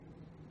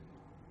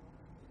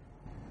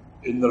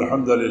إن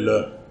الحمد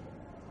لله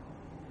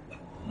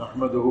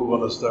نحمده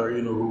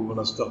ونستعينه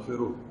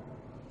ونستغفره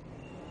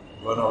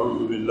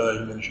ونعوذ بالله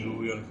من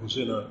شرور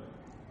أنفسنا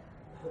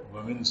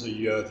ومن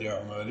سيئات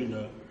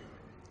أعمالنا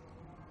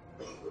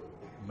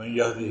من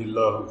يهده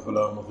الله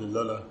فلا مضل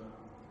له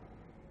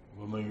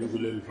ومن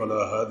يضلل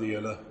فلا هادي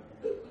له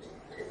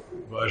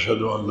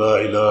وأشهد أن لا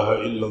إله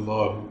إلا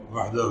الله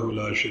وحده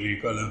لا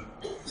شريك له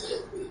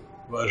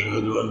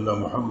وأشهد أن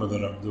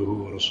محمدا عبده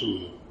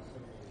ورسوله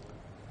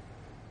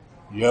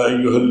يا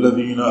أيها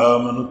الذين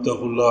آمنوا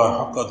اتقوا الله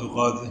حق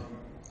تقاته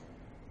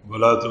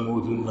ولا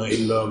تموتن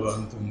إلا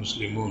وأنتم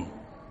مسلمون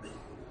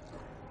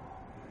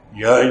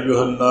يا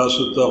أيها الناس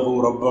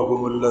اتقوا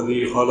ربكم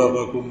الذي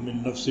خلقكم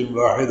من نفس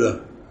واحدة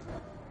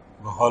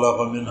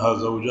وخلق منها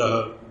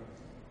زوجها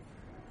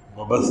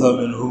وبث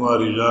منهما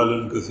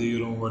رجالا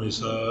كثيرا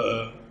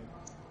ونساء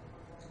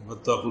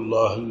واتقوا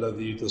الله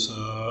الذي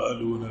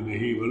تساءلون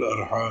به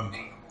والأرحام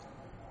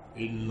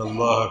إن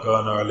الله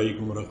كان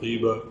عليكم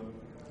رقيبا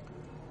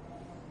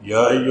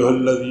يا أيها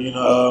الذين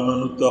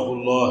آمنوا اتقوا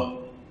الله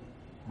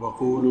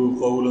وقولوا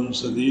قولا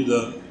سديدا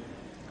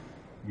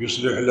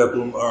يصلح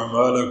لكم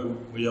أعمالكم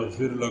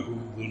ويغفر لكم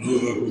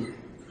ذنوبكم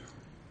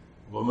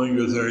ومن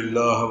يطع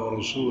الله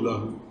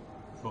ورسوله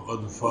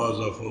فقد فاز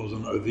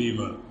فوزا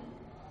عظيما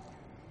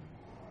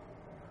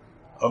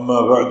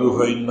أما بعد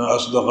فإن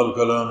أصدق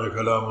الكلام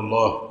كلام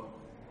الله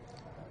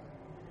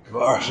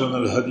وأحسن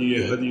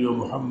الهدي هدي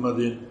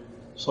محمد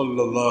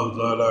صلى الله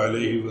تعالى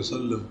عليه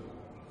وسلم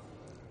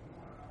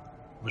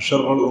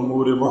وشر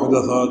الأمور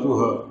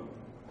محدثاتها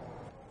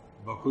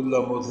وكل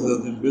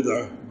محدثة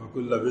بدعة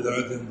وكل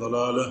بدعة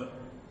ضلالة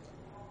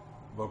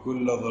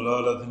وكل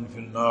ضلالة في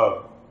النار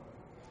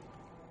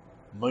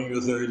من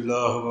يطع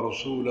الله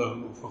ورسوله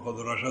فقد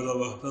رشد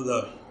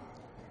واهتدى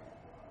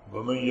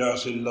ومن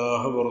يعص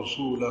الله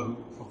ورسوله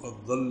فقد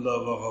ضل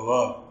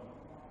وغوى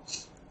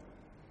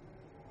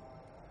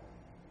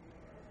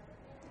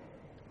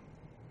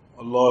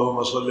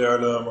اللهم صل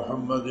على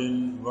محمد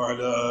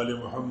وعلى آل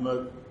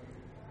محمد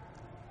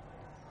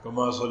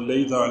كما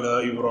صليت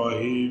على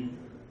إبراهيم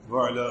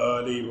وعلى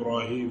آل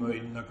إبراهيم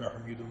إنك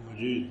حميد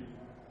مجيد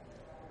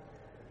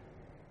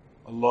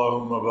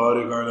اللهم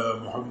بارك على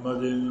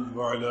محمد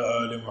وعلى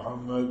آل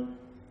محمد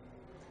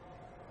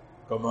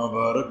كما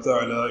باركت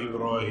على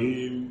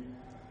إبراهيم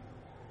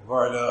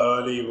وعلى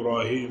آل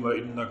إبراهيم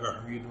إنك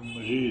حميد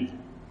مجيد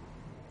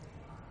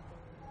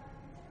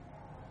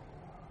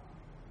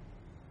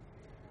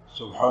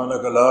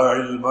سبحانك لا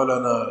علم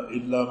لنا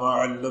إلا ما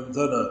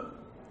علمتنا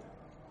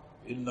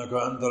إنك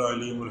أنت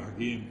العليم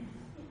الحكيم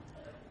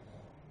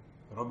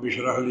رب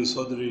اشرح لي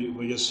صدري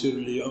ويسر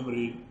لي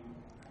أمري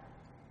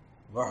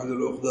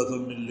واحلل عقدة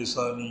من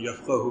لساني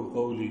يفقه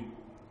قولي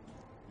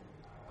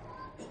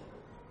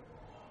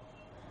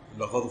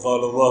لقد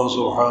قال الله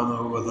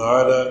سبحانه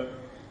وتعالى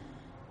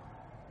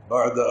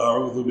بعد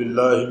أعوذ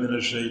بالله من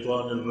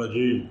الشيطان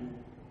الرجيم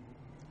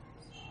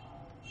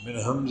من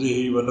همزه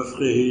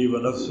ونفخه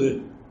ونفثه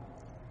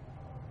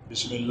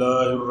بسم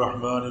الله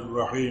الرحمن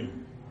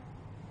الرحيم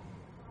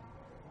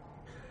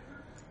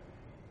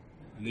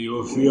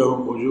ليوفيهم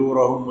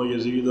أجورهم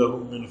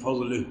ويزيدهم من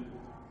فضله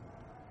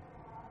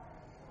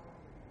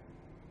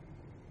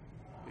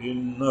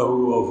إنه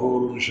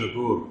غفور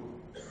شكور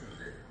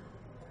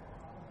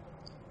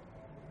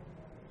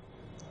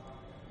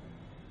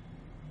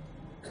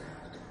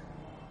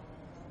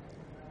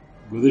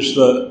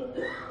گزشتہ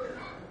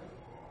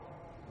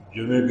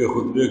جمعے کے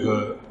خطبے کا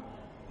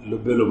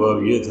لب لباب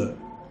یہ تھا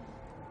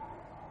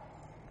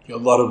کہ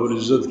اللہ رب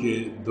العزت کے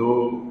دو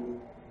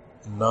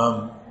نام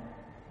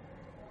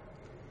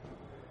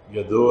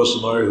یا دو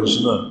اسماء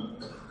الحسنی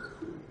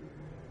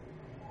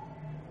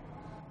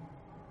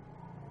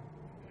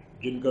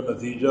جن کا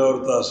نتیجہ اور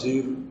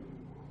تاثیر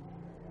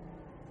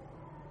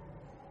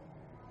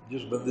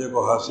جس بندے کو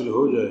حاصل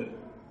ہو جائے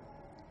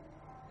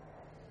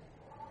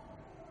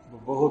وہ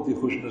بہت ہی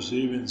خوش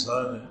نصیب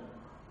انسان ہے۔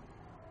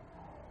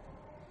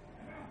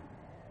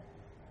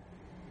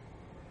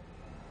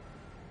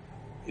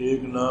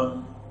 ایک نام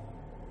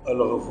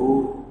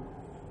الغفور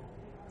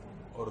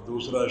اور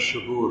دوسرا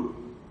الشکور۔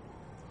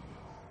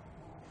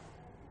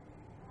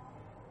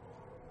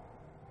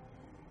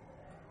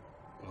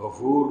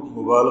 غفور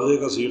مبالغے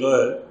کا صیغہ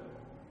ہے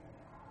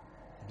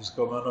جس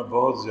کا معنی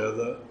بہت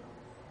زیادہ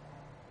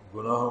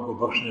گناہوں کو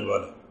بخشنے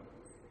والا،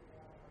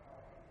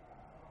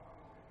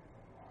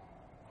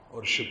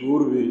 اور شکور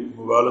بھی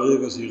مبالغے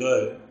کا صیغہ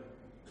ہے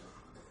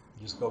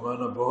جس کا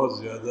معنی بہت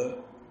زیادہ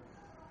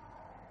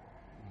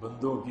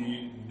بندوں کی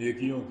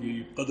نیکیوں کی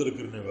قدر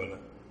کرنے والا۔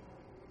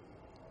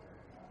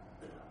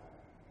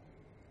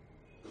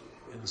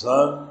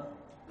 انسان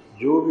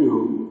جو بھی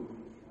ہو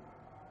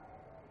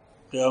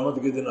قیامت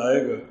کے دن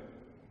آئے گا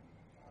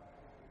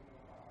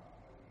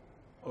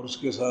اور اس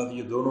کے ساتھ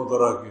یہ دونوں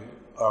طرح کے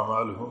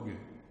اعمال ہوں گے،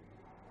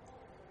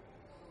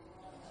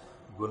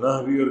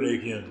 گناہ بھی اور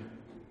نیکیاں بھی۔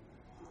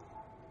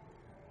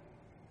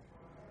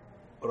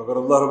 اور اگر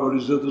اللہ رب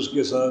العزت اس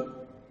کے ساتھ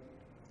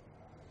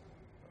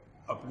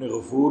اپنے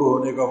غفور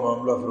ہونے کا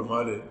معاملہ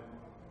فرما لے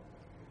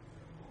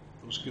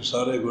تو اس کے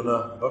سارے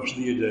گناہ بخش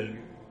دیے جائیں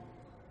گے،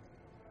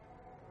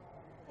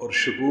 اور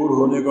شکور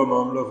ہونے کا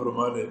معاملہ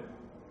فرما لے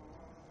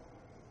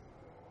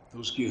تو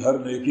اس کی ہر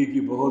نیکی کی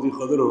بہت ہی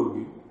قدر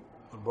ہوگی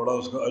اور بڑا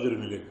اس کا اجر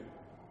ملے گا۔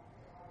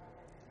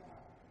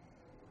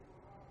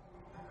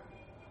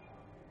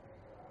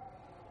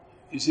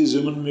 اسی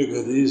ضمن میں ایک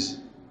حدیث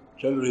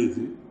چل رہی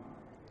تھی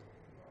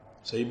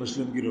صحیح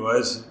مسلم کی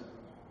روایت سے،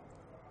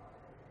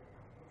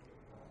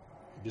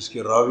 جس کے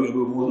راوی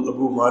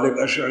ابو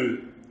مالک اشعری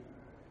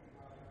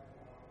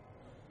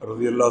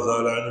رضی اللہ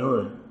تعالی عنہ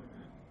ہیں،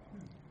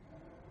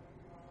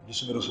 جس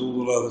میں رسول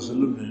اللہ صلی اللہ علیہ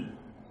وسلم نے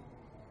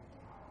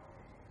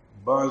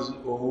بعض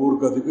امور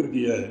کا ذکر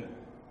کیا ہے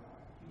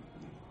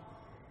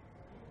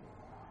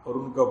اور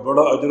ان کا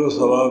بڑا اجر و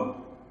ثواب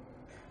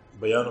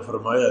بیان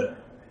فرمایا ہے۔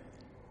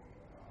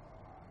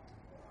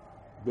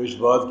 اس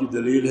بات کی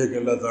دلیل ہے کہ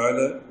اللہ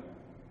تعالی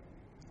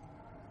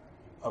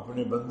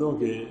اپنے بندوں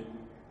کے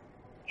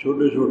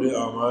چھوٹے چھوٹے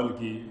اعمال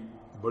کی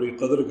بڑی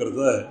قدر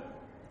کرتا ہے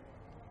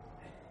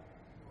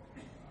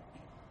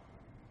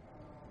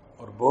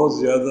اور بہت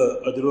زیادہ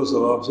اجر و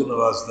ثواب سے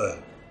نوازتا ہے،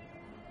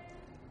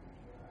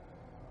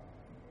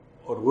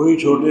 اور وہی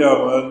چھوٹے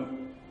اعمال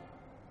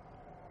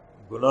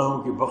گناہوں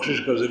کی بخشش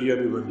کا ذریعہ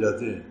بھی بن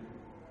جاتے ہیں۔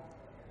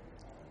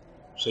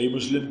 صحیح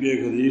مسلم کی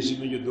ایک حدیث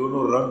میں یہ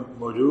دونوں رنگ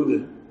موجود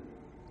ہیں۔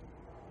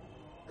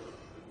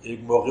 ایک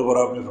موقع پر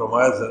آپ نے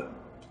فرمایا تھا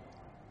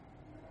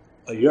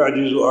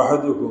اَيَعْجِزُ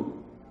أَحَدُكُمْ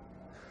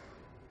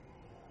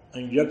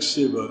أَنْ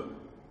يَكْسِبَ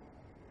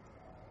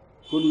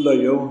كُلَّ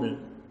يَوْمٍ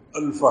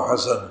أَلْفَ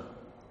حَسَنَةٍ،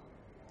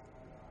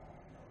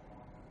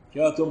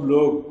 کیا تم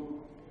لوگ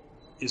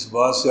اس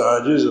بات سے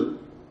عاجز ہو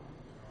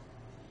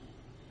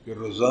کہ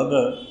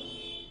روزانہ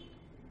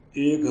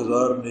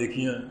 1000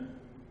 نیکیاں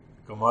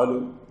کما لو؟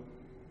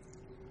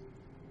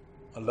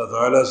 اللہ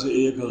تعالیٰ سے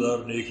 1000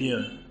 نیکیاں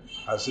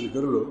حاصل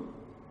کر لو،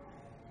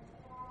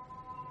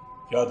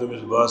 کیا تم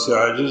اس بات سے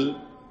عاجز ہو؟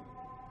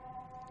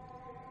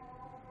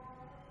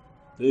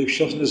 تو ایک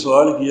شخص نے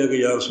سوال کیا کہ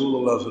یا رسول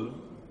اللہ صلی اللہ علیہ وسلم،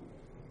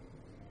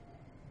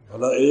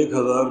 بھلا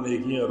 1000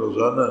 نیکیاں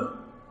روزانہ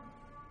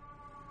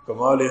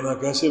کما لینا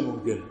کیسے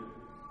ممکن ہے؟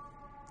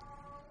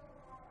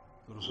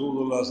 تو رسول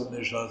اللہ صلی اللہ علیہ وسلم نے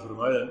ارشاد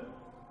فرمایا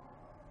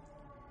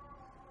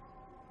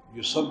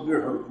یسبح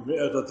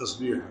 100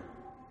 تسبیح،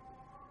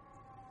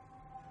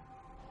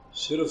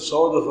 صرف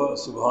 100 دفعہ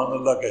سبحان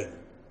اللہ کہتے،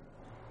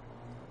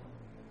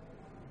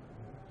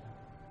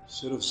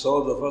 صرف 100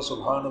 دفعہ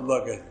سبحان اللہ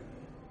کہتے،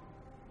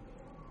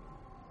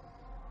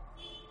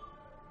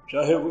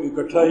 چاہے وہ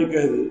اکٹھا ہی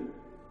کہہ دے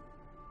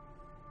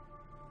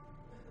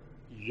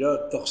یا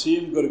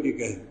تقسیم کر کے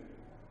کہہ دے۔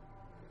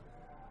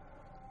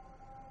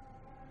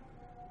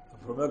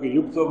 فرمایا کہ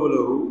یکتب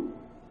لہ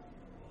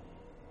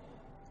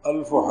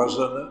 1000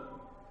 حسنہ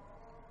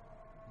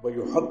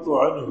ویحط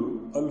عنہ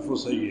 1000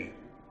 سیئہ،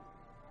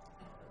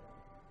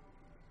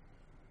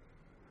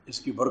 اس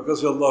کی برکت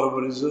سے اللہ رب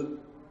العزت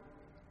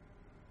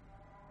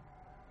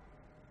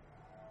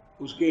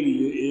اس کے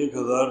لیے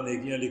 1000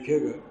 نیکیاں لکھے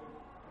گا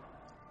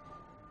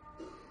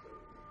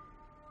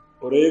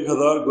اور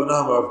 1000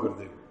 گناہ معاف کر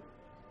دے گا۔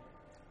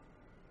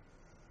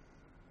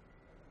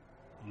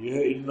 یہ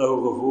ہے انہ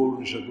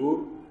غفور شکور،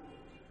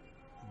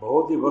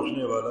 بہت ہی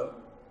بخشنے والا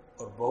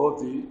اور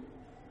بہت ہی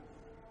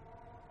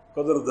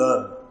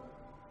قدردان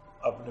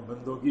اپنے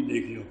بندوں کی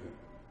نیکیوں کا۔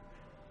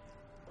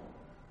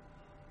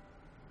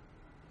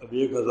 اب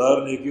 1000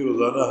 نیکی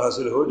روزانہ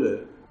حاصل ہو جائے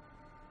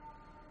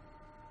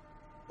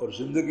اور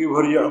زندگی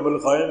بھر یہ عمل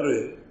قائم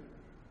رہے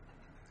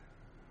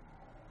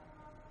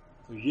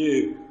تو یہ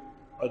ایک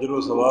اجر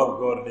و ثواب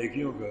کا اور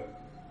نیکیوں کا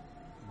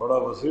بڑا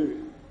وسیع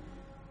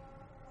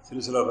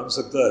سلسلہ بن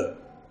سکتا ہے۔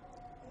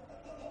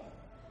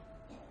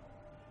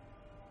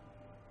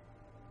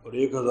 اور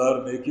 1000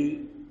 نیکی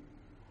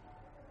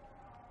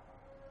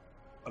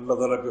اللہ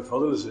تعالیٰ کے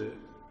فضل سے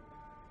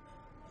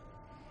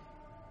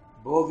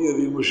بہت ہی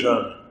عظیم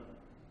الشان ہے۔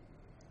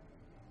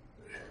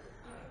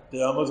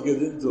 قیامت کے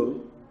دن تو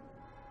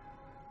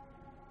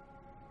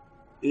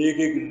ایک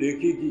ایک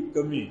نیکی کی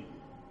کمی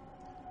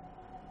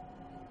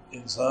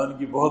انسان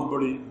کی بہت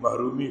بڑی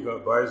محرومی کا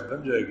باعث بن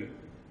جائے گی۔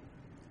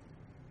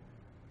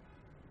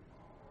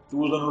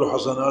 توزن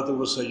الحسنات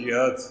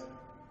والسیئات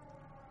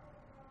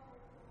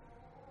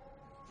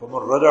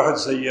فمن رجحت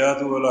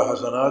سیئاته ولا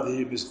حسناته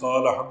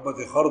مثقال حبۃ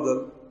خردل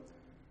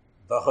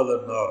دخل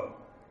النار،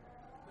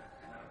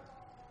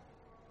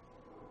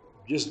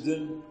 جس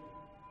دن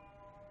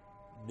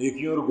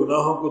نیکیوں اور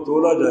گناہوں کو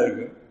تولا جائے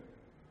گا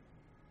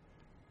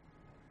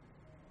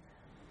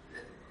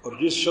اور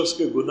جس شخص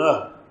کے گناہ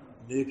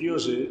نیکیوں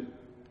سے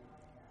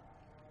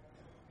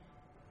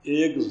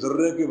ایک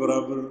ذرے کے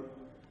برابر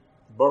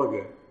بڑھ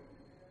گئے،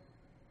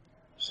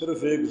 صرف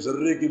ایک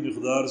ذرے کی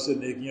مقدار سے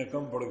نیکیاں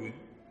کم پڑ گئیں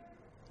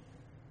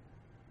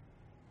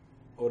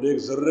اور ایک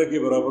ذرے کے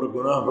برابر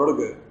گناہ بڑھ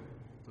گئے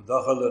تو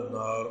داخل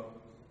النار،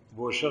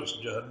 وہ شخص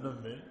جہنم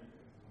میں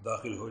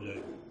داخل ہو جائے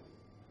گا۔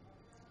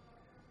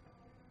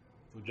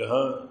 تو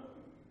جہاں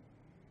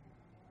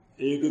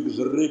ایک ایک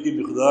ذرے کی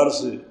مقدار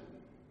سے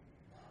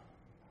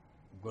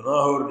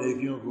گناہ اور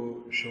نیکیوں کو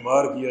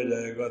شمار کیا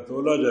جائے گا،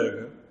 تولا جائے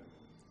گا،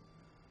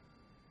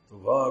 تو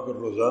وہاں اگر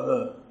روزانہ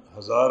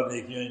 1000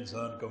 نیکیاں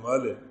انسان کما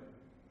لے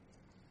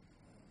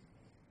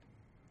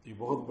یہ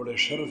بہت بڑے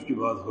شرف کی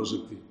بات ہو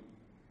سکتی.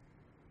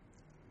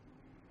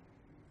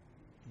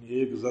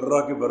 ایک ذرہ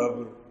کے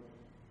برابر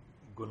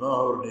گناہ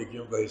اور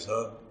نیکیوں کا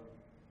حساب.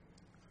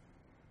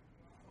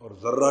 اور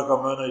ذرہ کا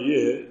معنی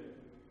یہ ہے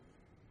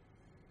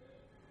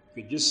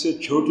کہ جس سے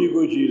چھوٹی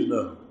کوئی چیز نہ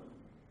ہو.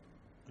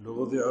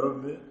 لغت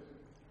عرب میں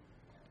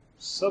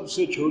سب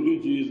سے چھوٹی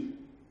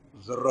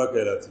چیز ذرہ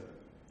کہلاتی،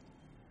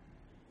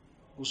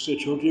 اس سے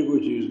چھوٹی کوئی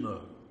چیز نہ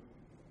ہو.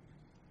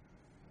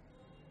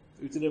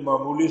 اتنے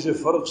معمولی سے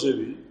فرق سے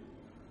بھی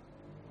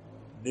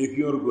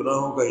نیکیوں اور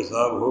گناہوں کا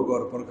حساب ہوگا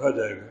اور پرکھا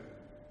جائے گا.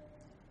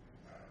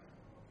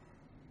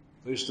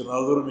 تو اس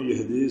تناظر میں یہ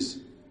حدیث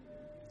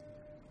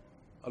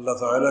اللہ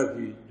تعالیٰ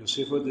کی جو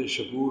صفت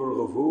شکور اور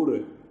غفور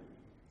ہے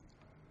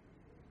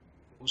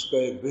اس کا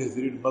ایک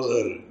بہترین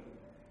مظہر ہے.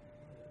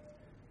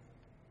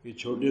 کہ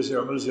چھوٹے سے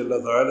عمل سے اللہ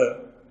تعالیٰ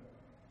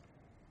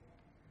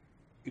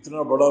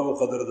اتنا بڑا وہ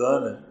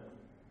قدردان ہے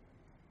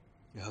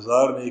کہ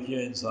 1000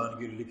 نیکیاں انسان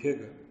کے لیے لکھے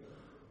گا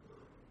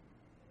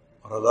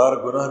اور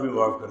 1000 گناہ بھی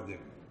معاف کر دے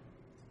گا.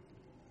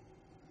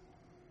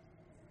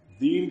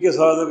 دین کے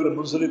ساتھ اگر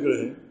منسلک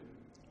رہیں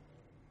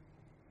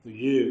تو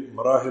یہ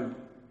مراحل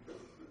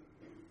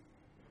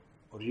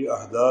اور یہ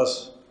احداث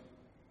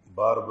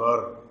بار بار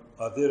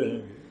آتے رہیں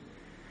گے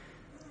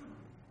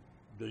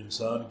جو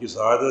انسان کی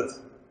سعادت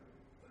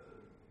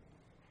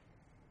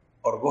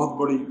اور بہت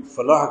بڑی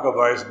فلاح کا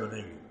باعث بنے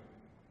گی.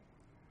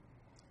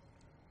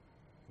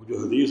 وہ جو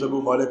حدیث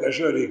ابو مالک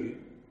اشعری کی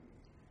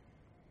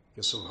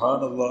کہ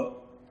سبحان اللہ،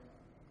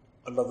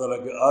 اللہ تعالیٰ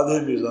کے آدھے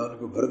میزان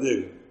کو بھر دے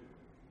گا،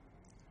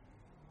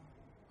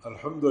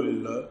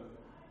 الحمدللہ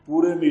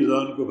پورے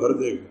میزان کو بھر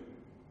دے گا،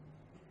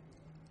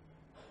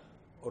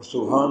 اور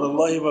سبحان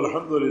اللہ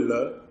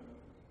والحمدللہ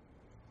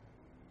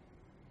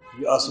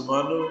یہ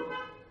آسمانوں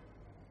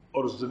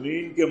اور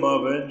زمین کے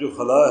مابین جو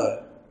خلا ہے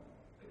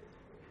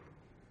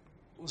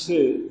اسے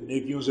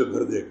نیکیوں سے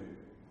بھر دے گا.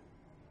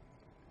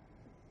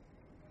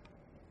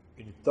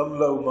 یعنی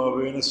تملأ ما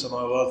بین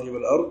السماوات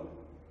والارض،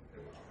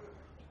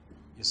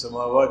 یہ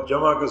سماوات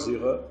جمع کا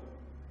صیغہ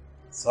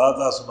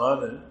 7 آسمان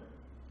ہیں،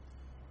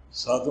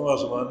 7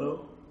 آسمانوں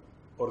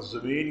اور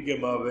زمین کے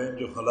مابین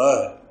جو خلا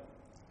ہے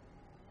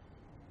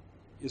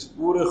اس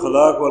پورے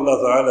خلا کو اللہ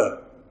تعالی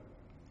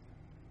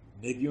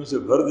نیکیوں سے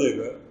بھر دے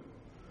گا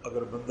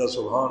اگر بندہ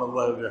سبحان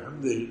اللہ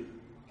وبحمدہ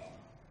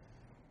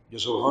یہ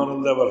سبحان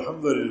اللہ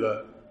والحمدللہ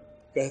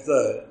کہتا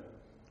ہے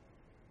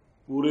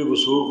پورے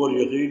وثوق اور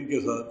یقین کے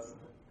ساتھ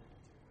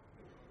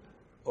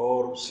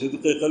اور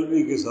صدق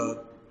قلبی کے ساتھ،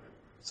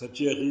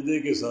 سچے عقیدے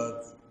کے ساتھ،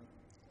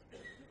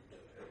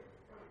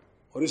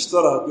 اور اس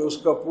طرح کہ اس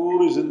کا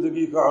پوری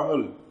زندگی کا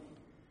عمل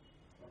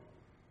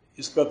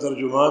اس کا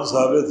ترجمان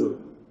ثابت ہو،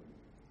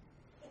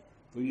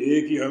 تو یہ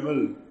ایک ہی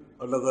عمل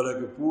اللہ تعالیٰ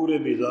کے پورے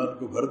میزان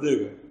کو بھر دے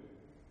گا.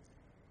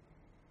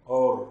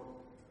 اور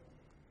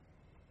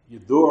یہ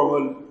 2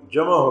 عمل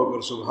جمع ہو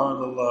کر سبحان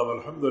اللہ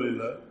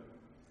والحمدللہ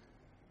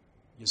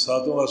یہ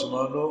 7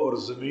 آسمانوں اور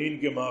زمین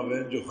کے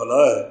مابین جو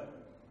خلا ہے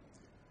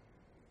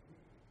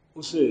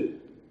اسے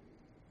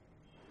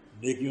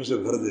نیکیوں سے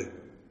بھر دے گا.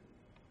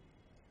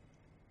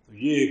 تو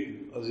یہ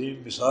ایک عظیم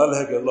مثال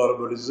ہے کہ اللہ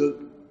رب العزت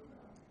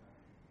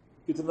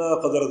کتنا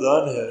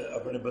قدردان ہے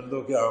اپنے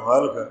بندوں کے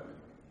اعمال کا،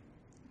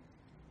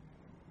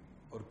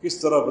 اور کس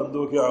طرح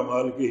بندوں کے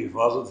اعمال کی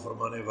حفاظت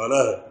فرمانے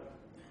والا ہے.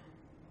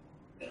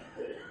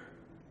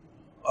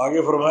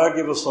 آگے فرمایا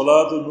کہ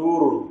والصلاۃ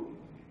نور،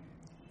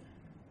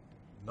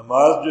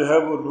 نماز جو ہے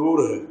وہ نور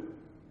ہے.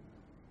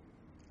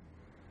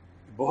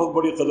 بہت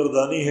بڑی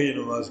قدردانی ہے یہ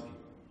نماز کی.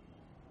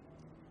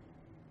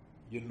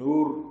 یہ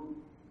نور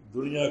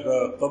دنیا کا،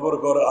 قبر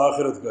کا اور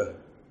آخرت کا ہے.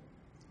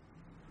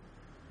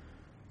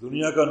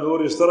 دنیا کا نور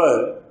اس طرح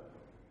ہے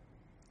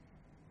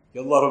کہ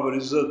اللہ رب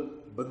العزت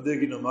بندے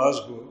کی نماز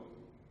کو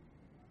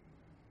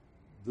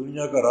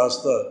دنیا کا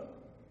راستہ،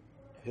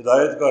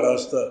 ہدایت کا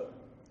راستہ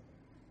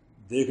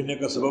دیکھنے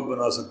کا سبب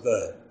بنا سکتا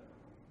ہے.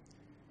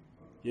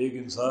 کہ ایک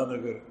انسان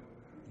اگر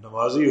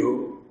نمازی ہو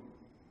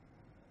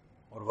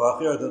اور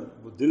واقعتاً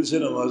وہ دل سے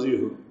نمازی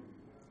ہو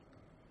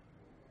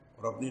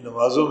اور اپنی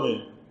نمازوں میں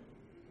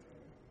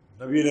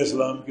نبی علیہ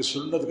السلام کی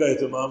سنت کا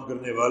اہتمام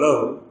کرنے والا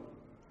ہو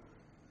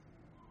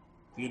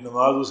تو یہ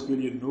نماز اس کے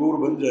لیے نور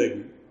بن جائے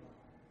گی.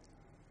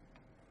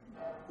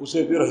 اسے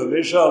پھر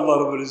ہمیشہ اللہ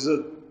رب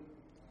العزت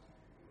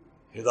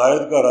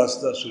ہدایت کا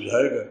راستہ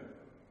سجھائے گا،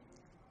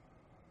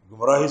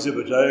 گمراہی سے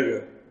بچائے گا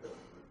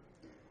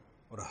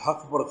اور حق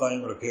پر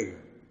قائم رکھے گا.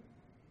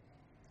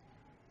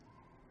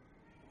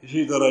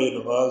 اسی طرح یہ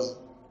نماز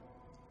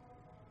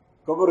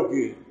قبر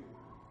کے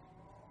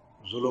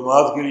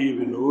ظلمات کے لیے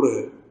بھی نور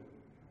ہے.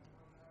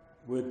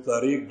 وہ ایک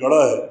تاریک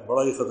گڑھا ہے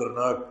بڑا ہی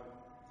خطرناک،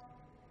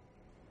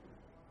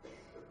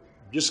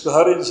 جس کا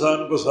ہر انسان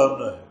کو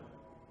سامنا ہے.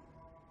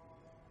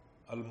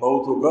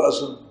 الموت کأس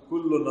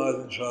کل ناس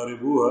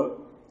شاربوها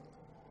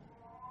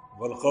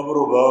والقبر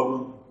باب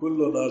کل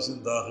ناس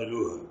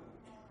داخلوها.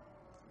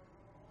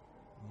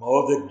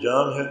 موت ایک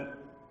جام ہے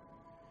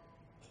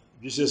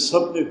جسے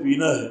سب نے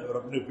پینا ہے اور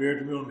اپنے پیٹ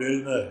میں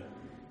انڈیلنا ہے،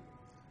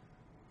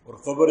 اور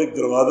قبر ایک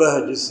دروازہ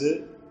ہے جس سے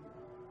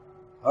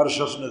ہر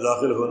شخص نے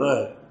داخل ہونا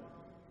ہے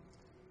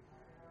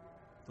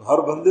تو ہر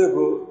بندے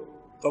کو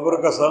قبر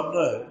کا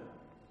سامنا ہے،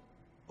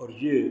 اور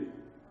یہ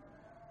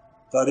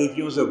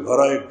تاریکیوں سے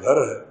بھرا ایک گھر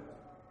ہے،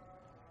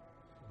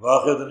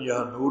 واقعتاً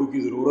یہاں نور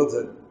کی ضرورت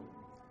ہے۔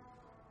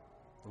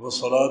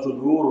 والصلاۃ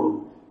نور،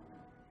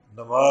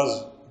 نماز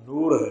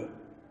نور ہے،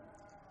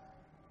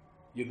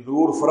 یہ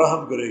نور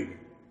فراہم کرے گی۔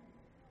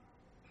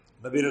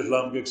 نبی علیہ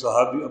السلام کے ایک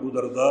صحابی ابو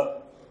درداء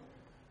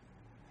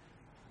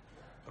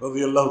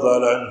رضی اللہ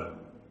تعالی عنہ،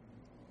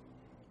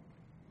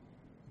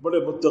 بڑے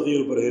متقی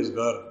اور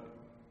پرہیزگار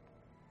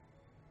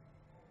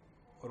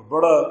اور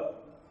بڑا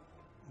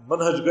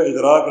منہج کا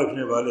ادراک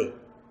رکھنے والے،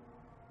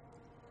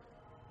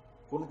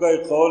 ان کا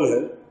ایک قول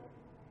ہے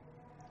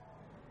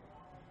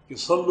کہ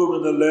صلوا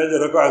من اللیل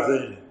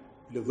رکعتین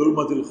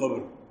لظلمۃ القبر،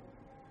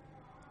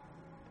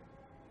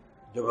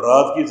 جب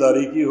رات کی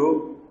تاریکی ہو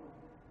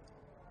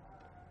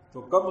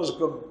تو کم از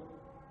کم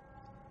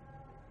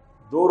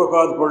 2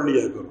 رکعت پڑھ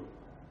لیا کرو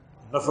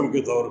نفل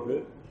کے طور پہ۔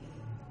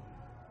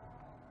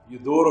 یہ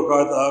 2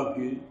 رکعت آپ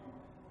کی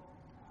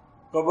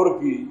قبر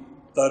کی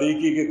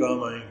تاریکی کے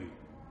کام آئیں گی۔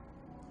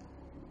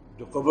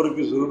 جو قبر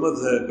کی ظلمت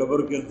ہے، قبر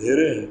کے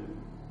اندھیرے ہیں،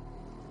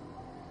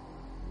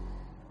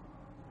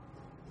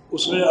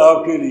 اس میں آپ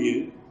کے لیے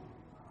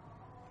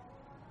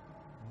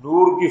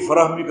نور کی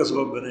فراہمی کا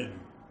سبب بنے گی۔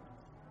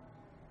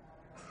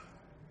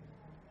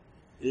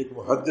 ایک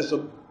محدث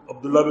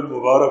عبداللہ بن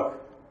مبارک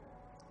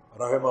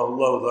رحمہ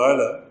اللہ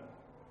تعالی،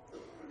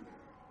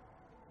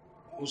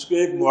 اس کے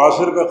ایک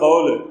معاصر کا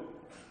قول ہے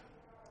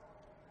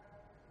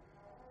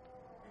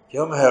کہ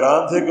ہم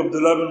حیران تھے کہ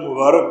عبداللہ بن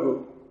مبارک کو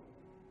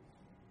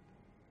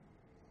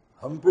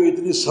ہم پہ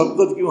اتنی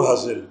سبقت کیوں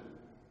حاصل،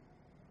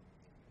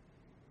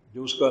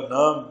 جو اس کا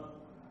نام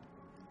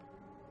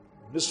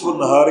نصف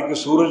النہار کے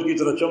سورج کی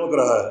طرح چمک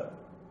رہا ہے۔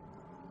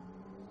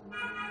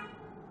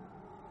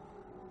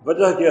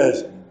 وجہ کیا ہے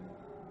اس کی؟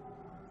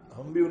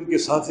 ہم بھی ان کے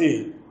ساتھی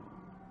ہیں،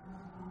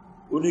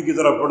 انہی کی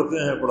طرح پڑھتے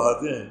ہیں،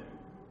 پڑھاتے ہیں،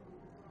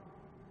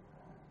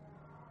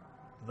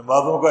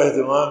 نمازوں کا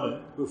اہتمام ہے،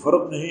 کوئی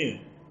فرق نہیں ہے۔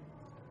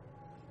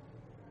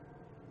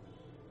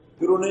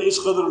 پھر انہیں اس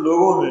قدر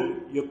لوگوں میں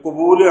یہ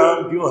قبول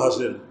عام کیوں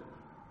حاصل،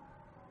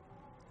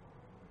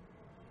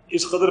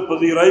 اس قدر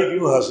پذیرائی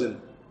کیوں حاصل؟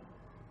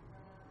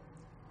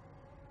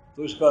 تو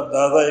اس کا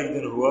اندازہ ایک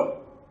دن ہوا،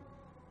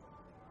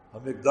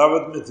 ہم ایک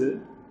دعوت میں تھے،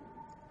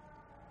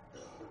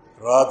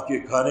 رات کے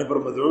کھانے پر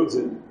مدعو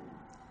تھے،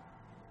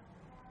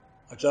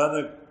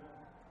 اچانک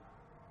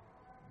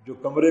جو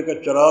کمرے کا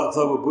چراغ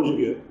تھا وہ بجھ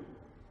گیا،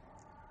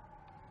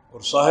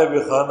 اور صاحب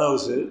خانہ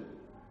اسے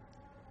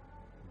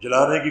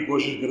جلانے کی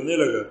کوشش کرنے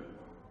لگا۔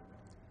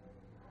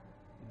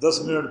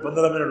 10 منٹ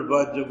 15 منٹ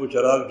بعد جب وہ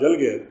چراغ جل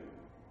گیا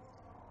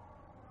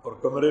اور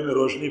کمرے میں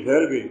روشنی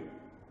پھیل گئی،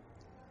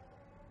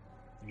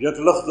 یک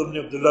لخت ہم نے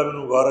عبداللہ بن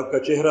مبارک کا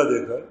چہرہ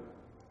دیکھا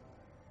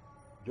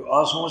جو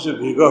آنسوؤں سے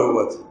بھیگا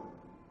ہوا تھا۔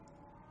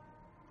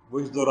 وہ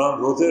اس دوران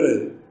روتے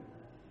رہے۔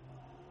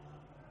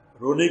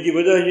 رونے کی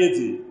وجہ یہ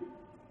تھی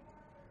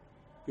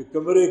کہ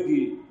کمرے کی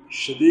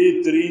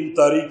شدید ترین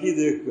تاریکی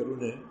دیکھ کر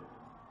انہیں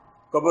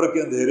قبر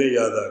کے اندھیرے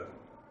یاد آ گئے۔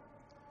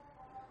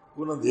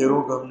 ان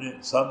اندھیروں کا ہم نے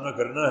سامنا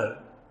کرنا ہے،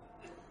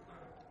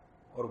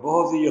 اور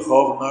بہت ہی یہ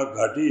خوفناک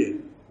گھاٹی ہے۔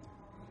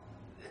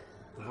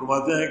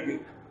 فرماتے ہیں کہ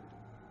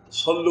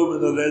صلوا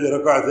من اللیل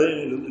رکعتین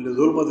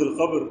لظلمۃ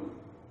القبر،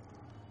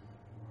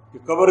 کہ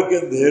قبر کے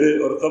اندھیرے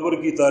اور قبر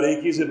کی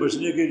تاریکی سے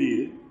بچنے کے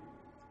لیے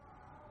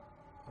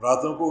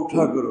راتوں کو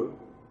اٹھا کرو،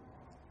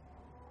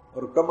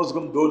 اور کم از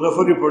کم 2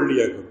 نفل ہی پڑھ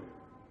لیا کرو۔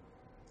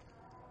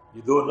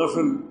 یہ 2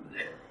 نفل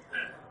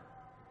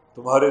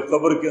تمہارے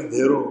قبر کے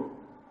اندھیروں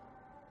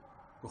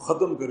کو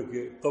ختم کر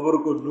کے قبر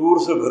کو نور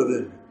سے بھر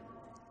دیں گے۔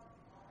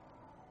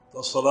 تو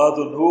الصلاۃ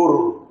نور،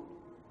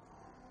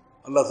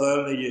 اللہ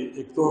تعالیٰ نے یہ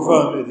ایک تحفہ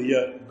ہمیں دیا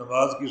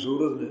نماز کی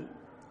صورت میں،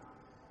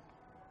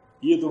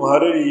 یہ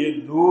تمہارے لیے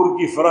نور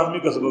کی فراہمی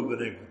کا سبب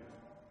بنے گا۔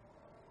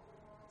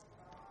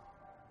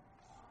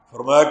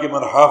 فرمایا کہ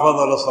من حافظ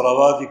علی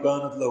الصلوات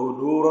کانت لہ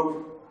نورا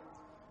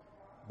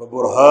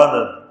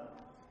وبرہانا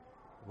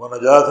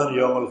ونجاتا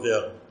یوم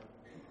القیامہ،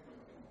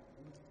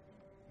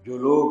 جو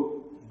لوگ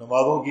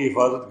نمازوں کی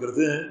حفاظت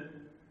کرتے ہیں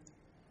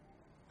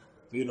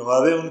تو یہ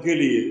نمازیں ان کے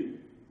لیے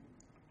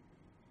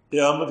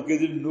قیامت کے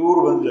دن نور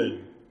بن جائیں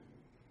گی،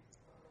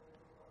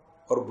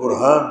 اور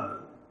برہان،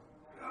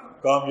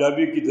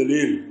 کامیابی کی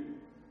دلیل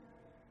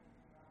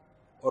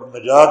اور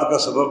نجات کا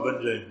سبب بن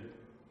جائیں گے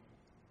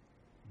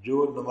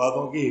جو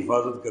نمازوں کی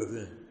حفاظت کرتے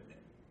ہیں۔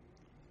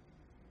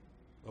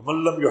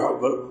 ومن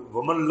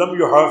لم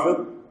یحافظ،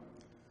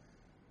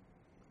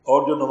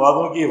 اور جو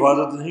نمازوں کی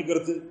حفاظت نہیں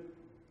کرتے،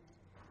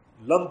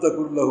 لم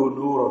تکن لہ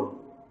نورا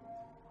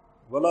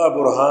ولا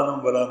برہانا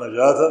ولا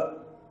نجاتا،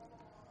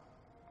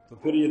 تو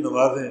پھر یہ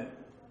نمازیں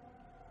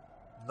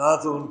نہ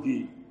تو ان کی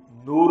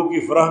نور کی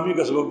فراہمی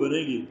کا سبب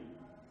بنے گی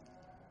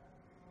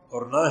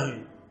اور نہ ہی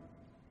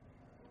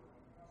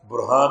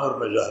برہان اور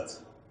نجات۔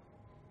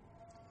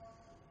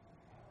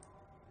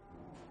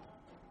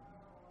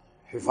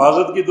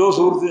 حفاظت کی 2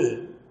 صورتیں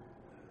ہیں،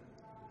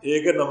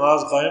 ایک ہے نماز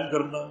قائم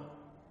کرنا،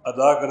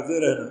 ادا کرتے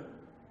رہنا،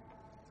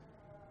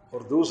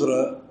 اور دوسرا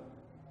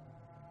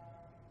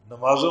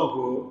نمازوں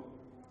کو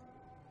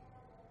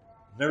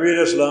نبی علیہ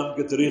السلام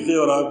کے طریقے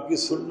اور آپ کی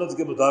سنت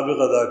کے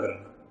مطابق ادا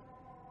کرنا،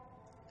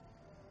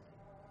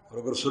 اور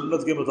اگر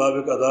سنت کے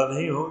مطابق ادا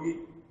نہیں ہوگی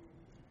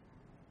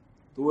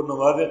تو وہ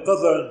نمازیں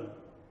قطعاً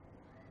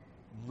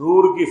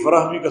نور کی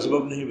فراہمی کا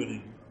سبب نہیں بنے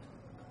گی،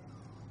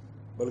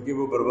 بلکہ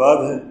وہ برباد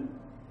ہیں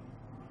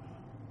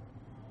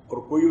اور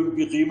کوئی ان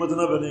کی قیمت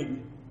نہ بنے گی۔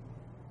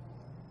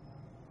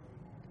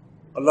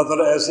 اللہ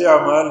تعالیٰ ایسے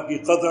اعمال کی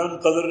قطعاً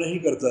قدر نہیں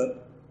کرتا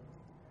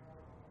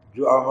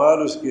جو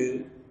اعمال اس کے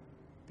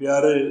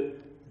پیارے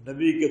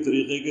نبی کے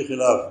طریقے کے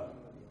خلاف ہیں۔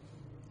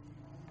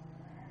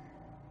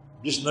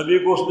 جس نبی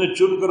کو اس نے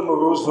چن کر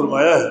مبعوث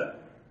فرمایا ہے،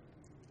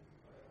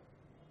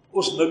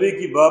 اس نبی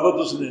کی بابت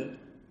اس نے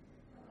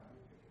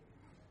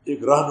ایک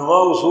رہنما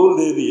اصول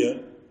دے دیا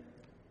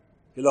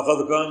کہ لقد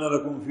کان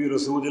لکم فی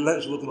رسول اللہ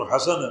اسوۃ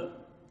حسنہ،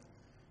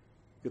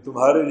 کہ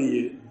تمہارے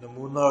لیے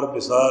نمونہ اور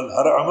مثال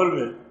ہر عمل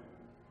میں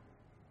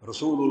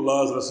رسول اللہ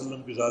صلی اللہ علیہ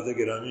وسلم کی ذات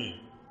گرامی ہے۔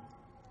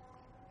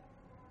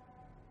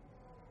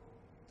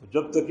 تو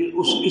جب تک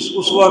اس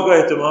اسوہ کا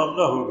اہتمام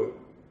نہ ہوگا،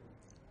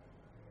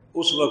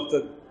 اس وقت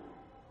تک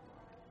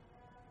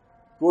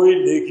کوئی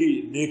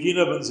نیکی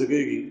نہ بن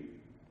سکے گی،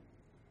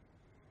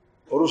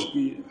 اور اس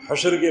کی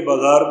حشر کے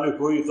بازار میں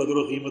کوئی قدر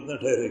و قیمت نہ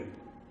ٹھہرے گی۔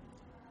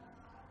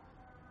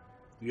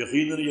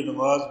 یقیناً یہ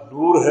نماز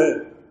نور ہے،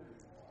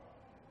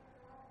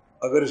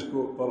 اگر اس کو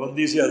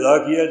پابندی سے ادا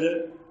کیا جائے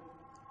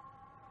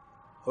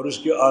اور اس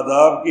کے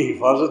آداب کی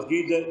حفاظت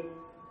کی جائے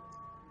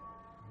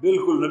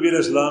بالکل نبی علیہ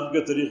السلام کے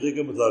طریقے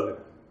کے مطابق،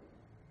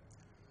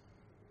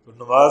 تو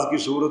نماز کی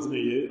صورت میں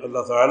یہ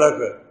اللہ تعالیٰ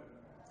کا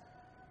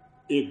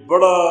ایک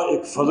بڑا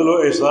فضل و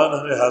احسان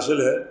ہمیں حاصل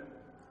ہے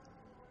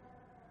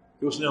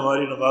کہ اس نے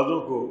ہماری نمازوں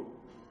کو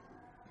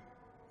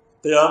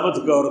قیامت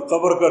کا اور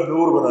قبر کا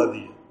نور بنا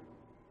دیا،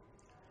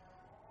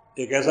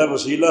 ایک ایسا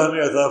وسیلہ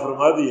ہمیں عطا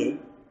فرما دیا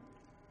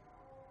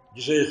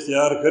جسے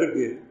اختیار کر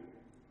کے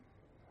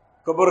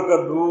قبر کا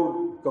نور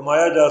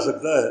کمایا جا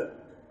سکتا ہے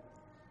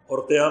اور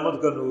قیامت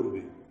کا نور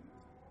بھی۔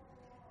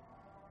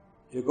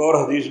 ایک اور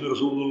حدیث میں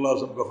رسول اللہ صلی اللہ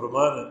علیہ وسلم کا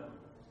فرمان ہے،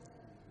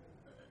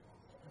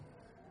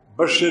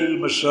 بشر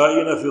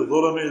المشائین فی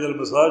الظلم الی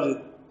المساجد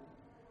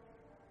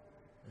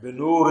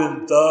بنور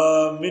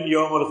تام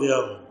یوم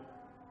القیامہ،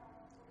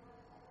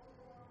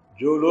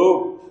 جو لوگ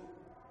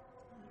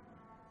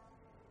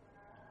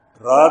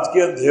رات کے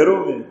اندھیروں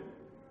میں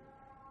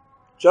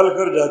چل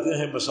کر جاتے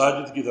ہیں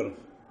مساجد کی طرف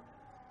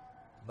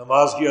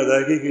نماز کی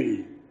ادائیگی کے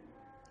لیے،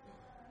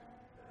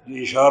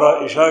 یہ اشارہ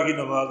عشاء کی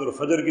نماز اور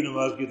فجر کی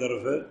نماز کی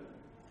طرف ہے۔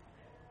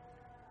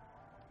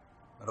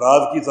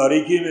 رات کی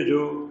تاریکی میں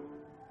جو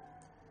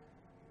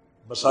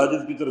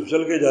مساجد کی طرف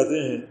چل کے جاتے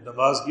ہیں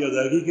نماز کی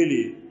ادائیگی کے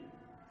لیے،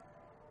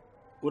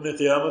 انہیں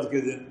قیامت کے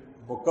دن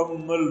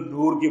مکمل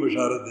نور کی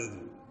بشارت دے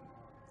دو۔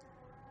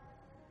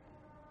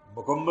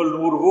 مکمل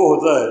نور وہ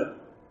ہوتا ہے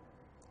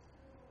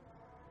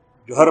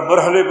جو ہر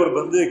مرحلے پر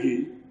بندے کی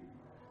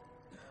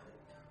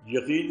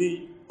یقینی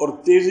اور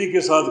تیزی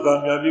کے ساتھ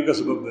کامیابی کا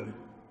سبب بنے۔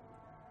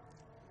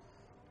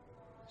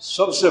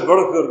 سب سے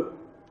بڑھ کر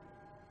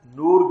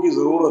نور کی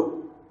ضرورت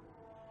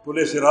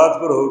پل صراط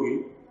پر ہوگی۔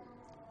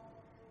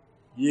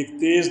 یہ ایک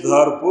تیز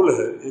دھار پل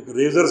ہے، ایک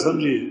ریزر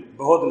سمجھیے،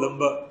 بہت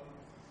لمبا،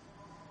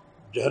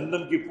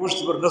 جہنم کی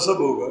پشت پر نصب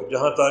ہوگا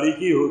جہاں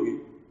تاریکی ہوگی،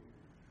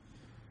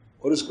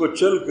 اور اس کو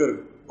چل کر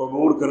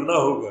عبور کرنا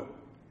ہوگا۔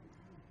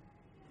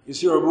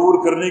 اسے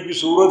عبور کرنے کی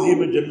صورت ہی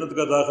میں جنت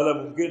کا داخلہ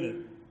ممکن ہے،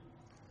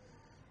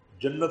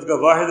 جنت کا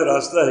واحد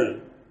راستہ ہے،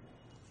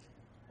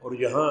 اور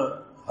یہاں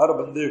ہر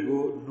بندے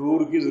کو نور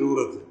کی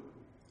ضرورت ہے۔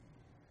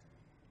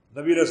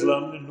 نبی علیہ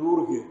السلام نے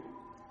نور کے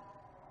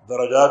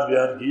درجات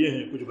بیان کیے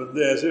ہیں۔ کچھ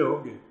بندے ایسے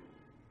ہوں گے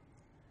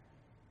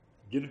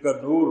جن کا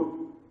نور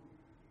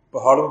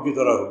پہاڑوں کی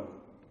طرح ہوگا،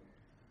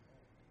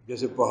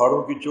 جیسے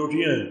پہاڑوں کی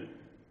چوٹیاں ہیں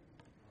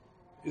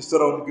اس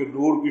طرح ان کے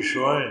نور کی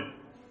شعاعیں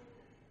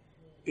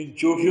ان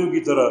چوٹیوں کی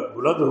طرح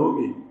بلند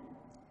ہوگی،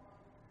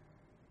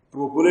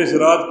 وہ پل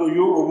صراط کو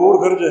یوں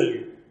عبور کر جائیں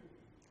گے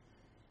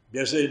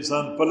جیسے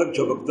انسان پلک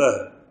جھپکتا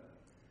ہے۔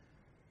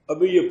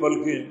 ابھی یہ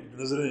پلکیں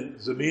نظریں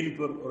زمین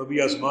پر اور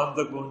ابھی آسمان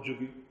تک پہنچ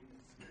چکی،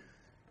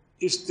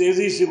 اس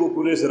تیزی سے وہ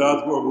پل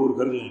صراط کو عبور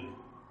کر جائیں گے۔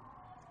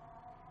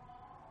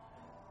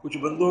 کچھ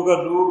بندوں کا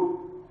نور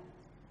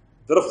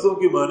درختوں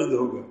کی مانند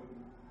ہوگا،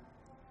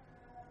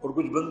 اور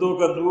کچھ بندوں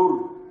کا نور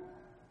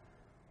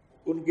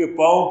ان کے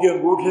پاؤں کے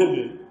انگوٹھے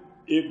میں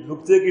ایک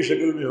نقطے کی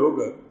شکل میں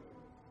ہوگا،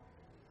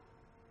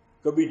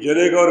 کبھی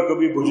جلے گا اور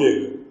کبھی بجھے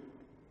گا۔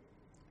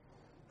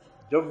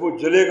 جب وہ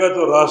جلے گا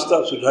تو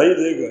راستہ سجھائی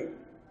دے گا،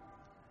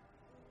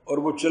 اور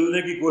وہ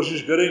چلنے کی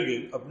کوشش کریں گے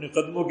اپنے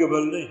قدموں کے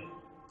بل نہیں،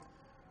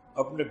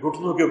 اپنے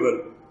گھٹنوں کے بل،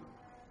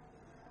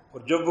 اور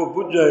جب وہ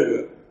بجھ جائے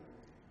گا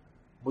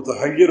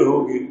متحیر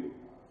ہوں گے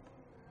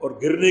اور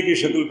گرنے کی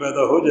شکل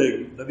پیدا ہو جائے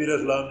گی۔ نبی علیہ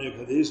السلام نے ایک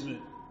حدیث میں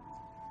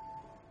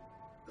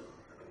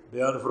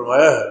بیان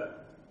فرمایا ہے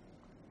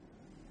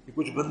کہ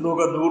کچھ بندوں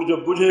کا نور جب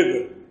بجھے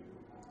گا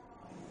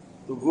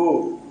تو وہ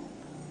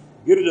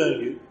گر جائیں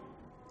گے،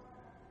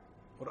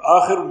 اور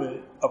آخر میں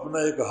اپنا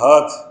ایک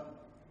ہاتھ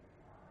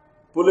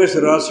پل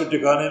صراط سے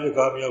ٹکانے میں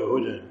کامیاب ہو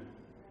جائیں گے۔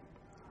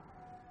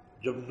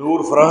 جب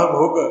نور فراہم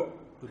ہوگا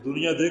تو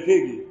دنیا دیکھے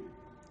گی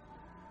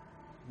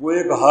وہ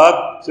ایک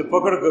ہاتھ سے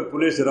پکڑ کر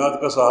پل صراط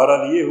کا سہارا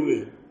لیے ہوئے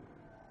ہیں،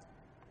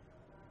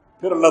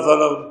 پھر اللہ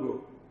تعالیٰ ان کو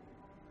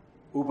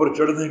اوپر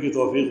چڑھنے کی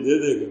توفیق دے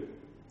دے گا۔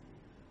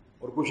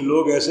 اور کچھ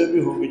لوگ ایسے بھی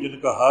ہوں گے جن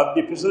کا ہاتھ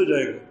بھی پھسل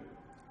جائے گا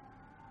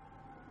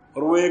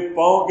اور وہ ایک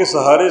پاؤں کے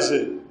سہارے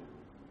سے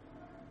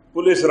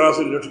پل صراط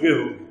سے لٹکے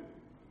ہوں گے۔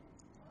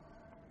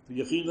 تو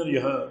یقیناً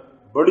یہاں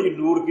بڑی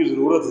نور کی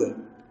ضرورت ہے۔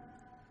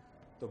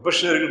 تو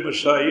بشر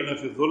المشائین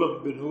فی الظلم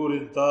بنور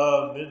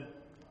تام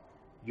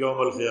یوم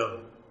القیامہ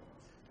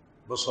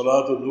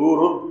بصلاۃ نور،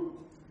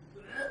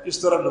 اس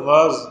طرح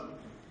نماز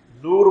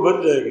نور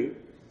بن جائے گی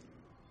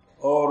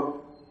اور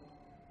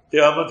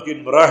قیامت کے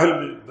مراحل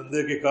میں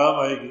بندے کے کام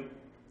آئے گی۔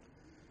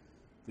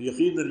 تو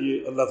یقیناً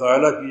یہ اللہ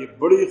تعالیٰ کی ایک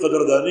بڑی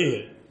قدردانی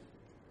ہے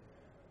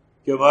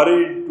کہ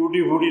ہماری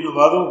ٹوٹی پھوٹی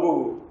نمازوں کو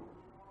وہ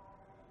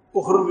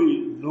اخروی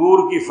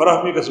نور کی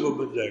فراہمی کا سبب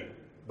بن جائے گا،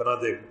 بنا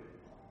دے گا۔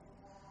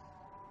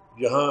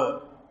 یہاں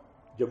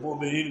جب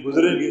مومنین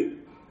گزریں گے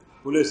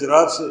پل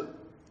صراط سے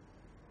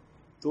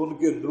تو ان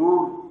کے نور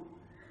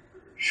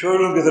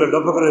شعلوں کی طرح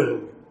لپک رہے ہوں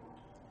گے،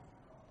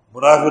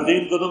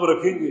 منافقین قدم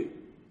رکھیں گے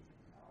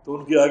تو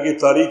ان کے آگے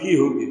تاریکی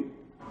ہوگی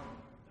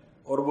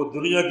اور وہ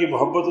دنیا کی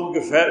محبتوں کے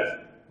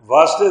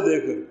واسطے دے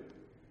کر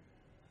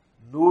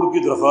نور کی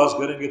درخواست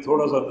کریں گے،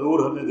 تھوڑا سا نور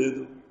ہمیں دے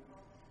دو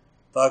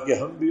تاکہ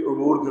ہم بھی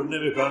عبور کرنے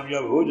میں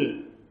کامیاب ہو جائیں۔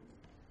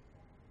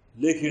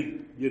 لیکن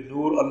یہ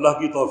نور اللہ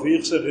کی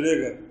توفیق سے ملے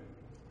گا،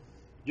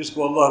 جس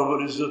کو اللہ رب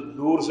العزت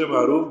نور سے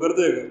محروم کر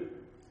دے گا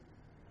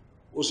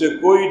اسے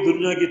کوئی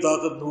دنیا کی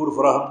طاقت نور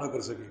فراہم نہ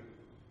کر سکے۔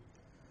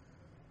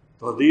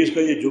 تو حدیث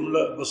کا یہ جملہ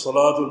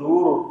بصلاۃ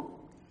نور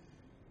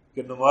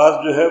کہ نماز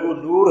جو ہے وہ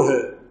نور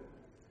ہے،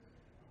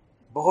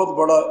 بہت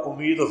بڑا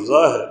امید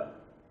افزا ہے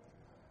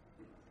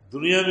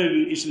دنیا میں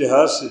بھی، اس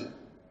لحاظ سے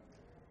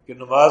کہ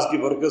نماز کی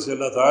برکت سے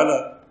اللہ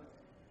تعالیٰ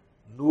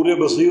نور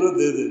بصیرت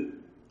دے دے،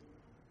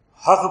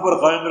 حق پر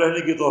قائم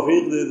رہنے کی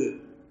توفیق دے دے،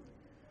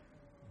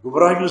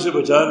 گمراہیوں سے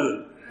بچا لے،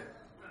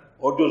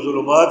 اور جو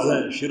ظلمات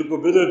ہیں شرک و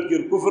بدعت کی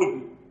اور کفر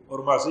کی اور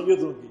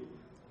معصیتوں کی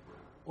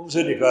ان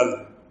سے نکال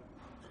دے۔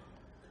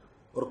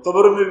 اور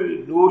قبر میں بھی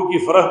نور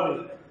کی فراہمی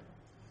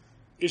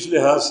اس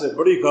لحاظ سے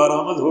بڑی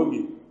کارآمد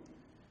ہوگی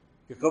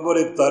کہ قبر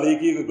ایک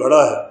تاریکی کا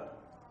گڑھا ہے،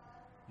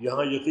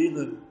 یہاں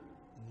یقیناً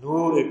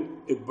نور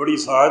ایک بڑی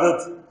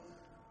سعادت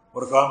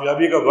اور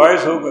کامیابی کا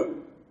باعث ہوگا۔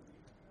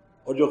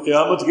 اور جو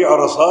قیامت کے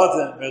عرصات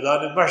ہیں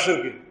میدان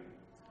محشر کے،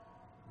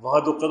 وہاں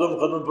تو قدم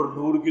قدم پر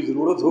نور کی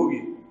ضرورت ہوگی،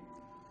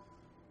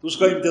 تو اس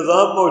کا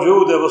انتظام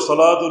موجود ہے۔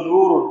 والصلاۃ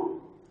نور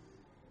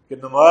کہ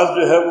نماز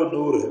جو ہے وہ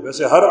نور ہے،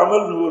 ویسے ہر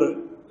عمل نور ہے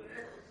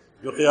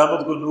جو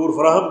قیامت کو نور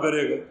فراہم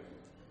کرے گا،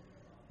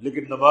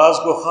 لیکن نماز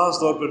کو خاص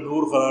طور پر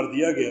نور قرار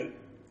دیا گیا،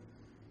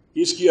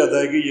 اس کی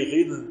ادائیگی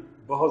یقیناً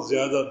بہت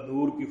زیادہ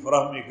نور کی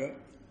فراہمی کا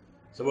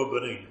سبب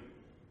بنے گی۔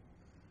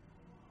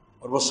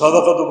 اور وہ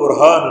صدقۃ و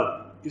برہان،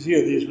 اسی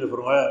حدیث میں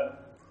فرمایا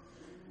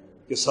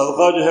کہ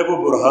صدقہ جو ہے وہ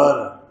برہان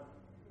ہے،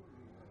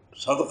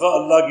 صدقہ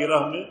اللہ کی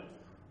راہ میں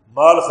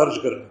مال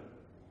خرچ کرنا،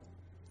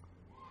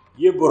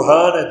 یہ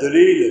برہان ہے،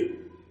 دلیل ہے۔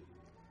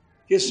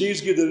 کس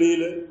چیز کی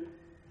دلیل ہے؟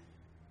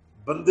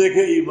 بندے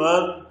کے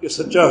ایمان کے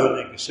سچا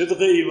ہونے کی،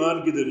 صدق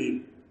ایمان کی دلیل،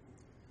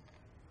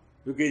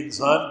 کیونکہ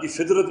انسان کی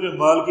فطرت میں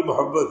مال کی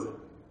محبت ہے،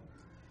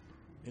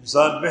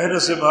 انسان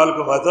محنت سے مال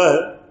کماتا ہے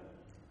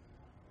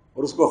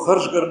اور اس کو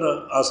خرچ کرنا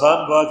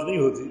آسان بات نہیں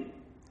ہوتی،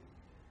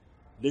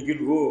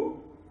 لیکن وہ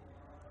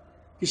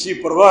کسی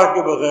پرواہ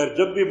کے بغیر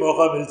جب بھی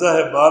موقع ملتا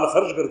ہے مال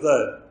خرچ کرتا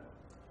ہے۔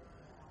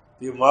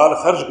 یہ مال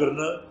خرچ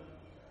کرنا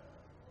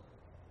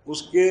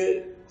اس کے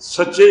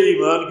سچے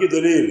ایمان کی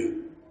دلیل ہے۔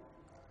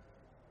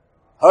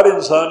 ہر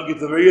انسان کی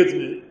طبیعت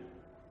میں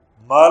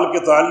مال کے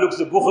تعلق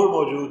سے بخل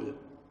موجود ہے،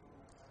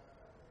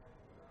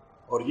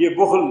 اور یہ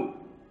بخل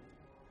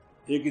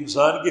ایک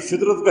انسان کی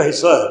فطرت کا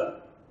حصہ ہے،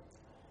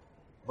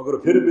 مگر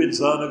پھر بھی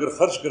انسان اگر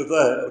خرچ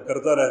کرتا ہے اور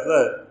کرتا رہتا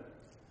ہے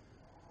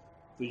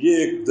تو یہ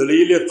ایک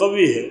دلیل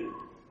قوی ہے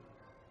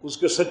اس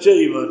کے سچے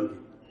ایمان کی۔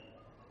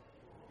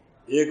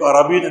 ایک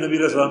عربی نے نبی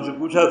علیہ السلام سے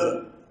پوچھا تھا،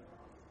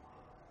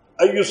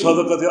 ای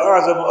صدقۃ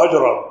اعظم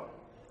اجرا،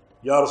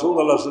 یا رسول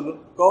اللہ صلی اللہ علیہ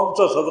وسلم کون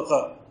سا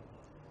صدقہ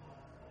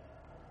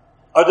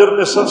اجر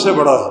میں سب سے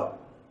بڑا ہے،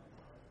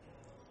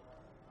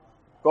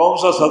 کون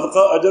سا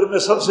صدقہ اجر میں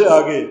سب سے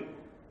آگے؟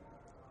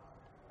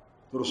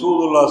 تو رسول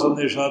اللہ صلی اللہ علیہ وسلم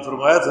نے ارشاد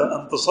فرمایا تھا،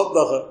 ان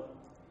تصدق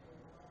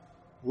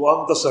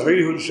وانت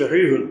صحیح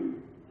شحیح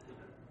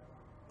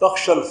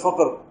تخشى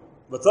الفقر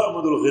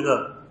وتأمد الغنى،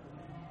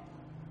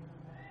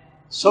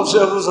 سب سے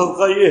افضل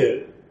صدقہ یہ ہے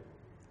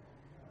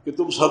کہ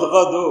تم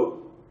صدقہ دو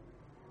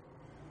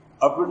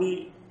اپنی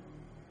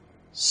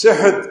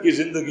صحت کی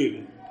زندگی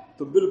میں،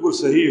 تم بالکل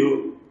صحیح ہو،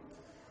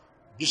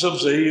 جسم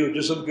صحیح ہو،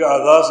 جسم کے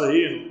اعضاء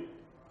صحیح ہوں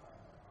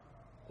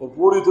اور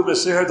پوری تمہیں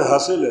صحت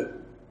حاصل ہے،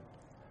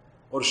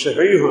 اور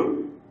شحیح ہو،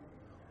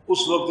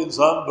 اس وقت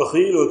انسان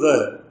بخیل ہوتا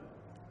ہے،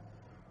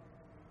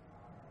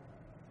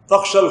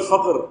 تخشى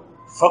الفقر،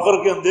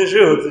 فقر کے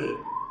اندیشے ہوتے ہیں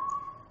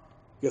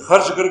کہ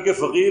خرچ کر کے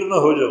فقیر نہ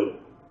ہو جاؤ،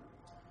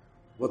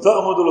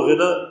 وتأمد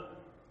الغنى،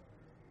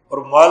 اور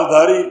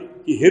مالداری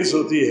کی حرص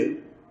ہوتی ہے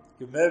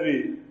کہ میں بھی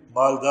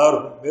مالدار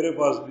ہوں، میرے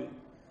پاس بھی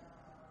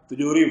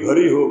تجوری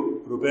بھری ہو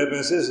روپے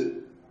پیسے سے،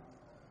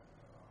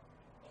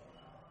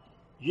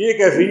 یہ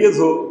کیفیت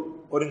ہو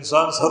اور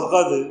انسان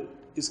صدقہ دے،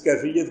 اس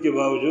کیفیت کے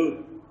باوجود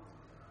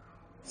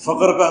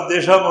فقر کا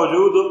اندیشہ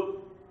موجود ہو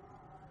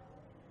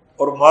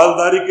اور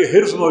مالداری کے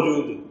حرص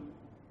موجود ہو،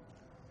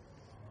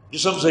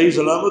 جسم صحیح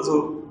سلامت ہو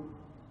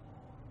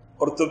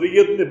اور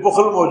طبیعت میں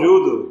بخل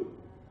موجود ہو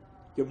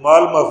کہ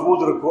مال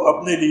محفوظ رکھو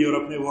اپنے لیے اور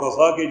اپنے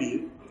ورثاء کے لیے،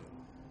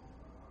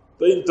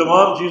 تو ان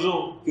تمام چیزوں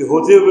کے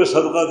ہوتے ہوئے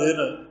صدقہ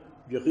دینا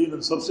یقیناً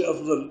سب سے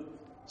افضل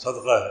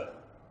صدقہ ہے۔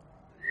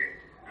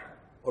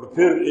 اور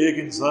پھر ایک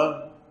انسان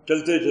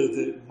چلتے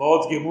چلتے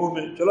موت کے منہ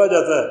میں چلا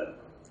جاتا ہے،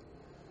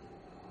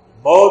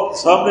 موت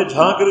سامنے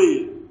جھانک رہی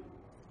ہے،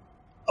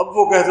 اب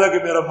وہ کہتا ہے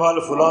کہ میرا مال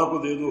فلاں کو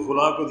دے دو،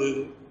 فلاں کو دے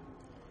دو۔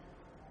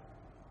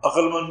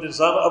 عقل مند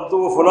انسان اب تو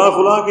وہ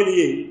فلاں کے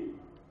لیے ہی،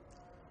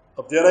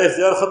 اب تیرا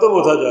اختیار ختم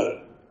ہوتا جا رہا ہے،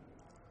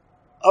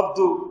 اب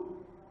تو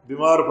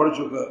بیمار پڑ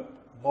چکا،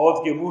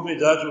 موت کے منہ میں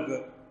جا چکا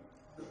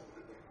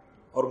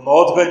اور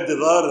موت کا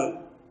انتظار ہے،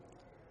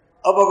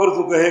 اب اگر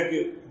تو کہے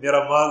کہ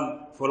میرا مال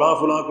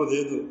فلاں کو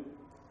دے دو،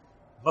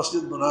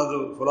 مسجد بنا دو،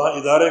 فلاں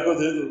ادارے کو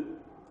دے دو،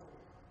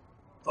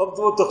 اب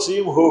تو وہ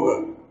تقسیم ہوگا،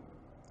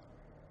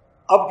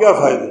 اب کیا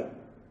فائدہ؟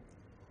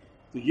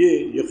 تو یہ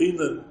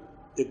یقیناً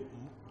ایک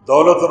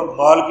دولت اور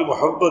مال کی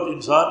محبت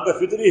انسان کا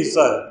فطری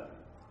حصہ ہے،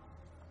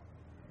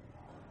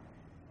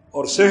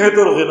 اور صحت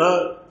اور غنا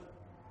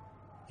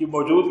کی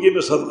موجودگی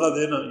میں صدقہ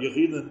دینا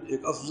یقیناً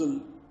ایک افضل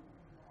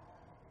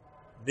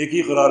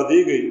نیکی قرار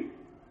دی گئی۔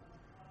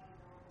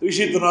 تو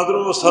اسی تناظر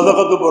میں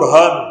صدقۃ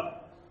برہان،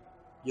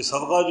 یہ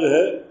صدقہ جو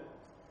ہے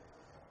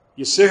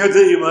یہ صحت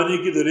ایمانی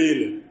کی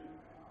دلیل ہے۔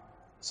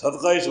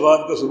 صدقہ اس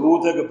بات کا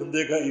ثبوت ہے کہ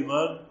بندے کا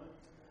ایمان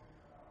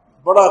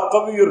بڑا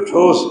قوی اور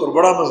ٹھوس اور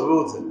بڑا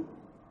مضبوط ہے۔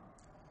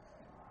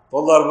 تو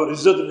اللہ رب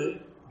العزت نے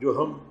جو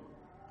ہم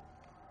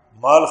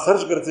مال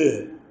خرچ کرتے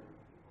ہیں،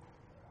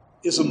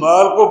 اس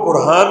مال کو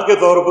برہان کے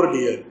طور پر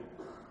لیا ہے۔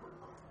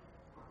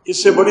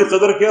 اس سے بڑی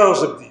قدر کیا ہو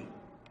سکتی ہے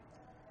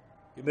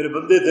کہ میرے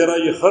بندے تیرا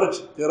یہ خرچ،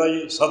 تیرا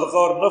یہ صدقہ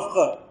اور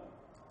نفقہ،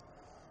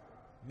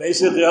 میں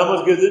اسے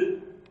قیامت کے دن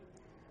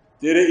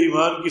تیرے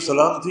ایمان کی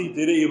سلامتی،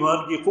 تیرے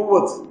ایمان کی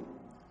قوت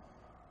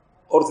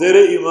اور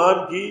تیرے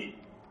ایمان کی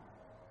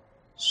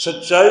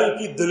سچائی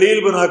کی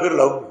دلیل بنا کر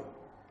لاؤں گا۔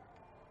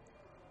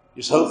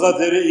 یہ صدقہ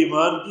تیرے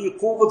ایمان کی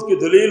قوت کی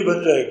دلیل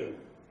بن جائے گا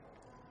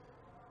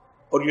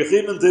اور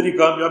یقیناً تیری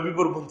کامیابی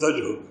پر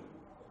منتج ہوگا۔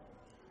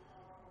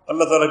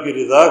 اللہ تعالیٰ کی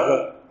رضا کا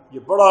یہ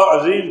بڑا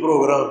عظیم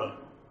پروگرام ہے۔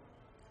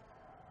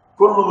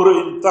 کل امرئ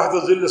تحت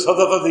ظل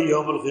صدقۃ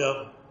یوم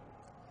القیامہ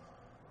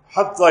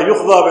حتی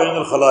یقضی بین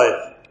الخلائق،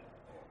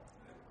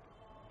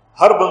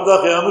 ہر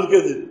بندہ قیامت کے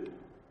دن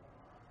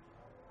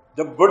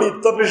جب بڑی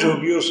تپش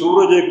ہوگی اور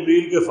سورج ایک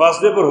میل کے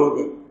فاصلے پر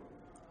ہوگا،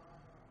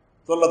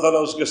 تو اللہ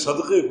تعالیٰ اس کے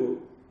صدقے کو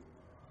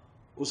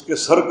اس کے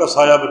سر کا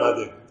سایہ بنا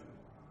دے گا،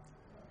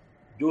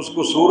 جو اس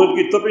کو سورج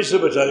کی تپش سے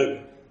بچائے گا۔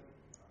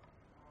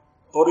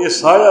 اور یہ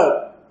سایہ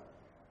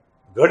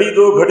گھڑی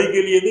دو گھڑی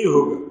کے لیے نہیں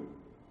ہوگا،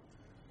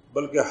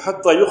 بلکہ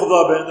حتی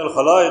یقضی بین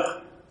الخلائق،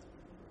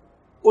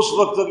 اس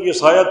وقت تک یہ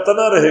سایہ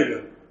تنا رہے گا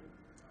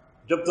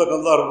جب تک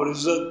اللہ رب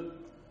العزت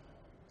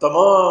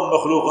تمام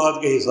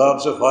مخلوقات کے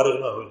حساب سے فارغ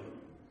نہ ہو جائے۔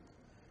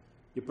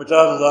 یہ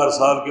 50,000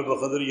 سال کے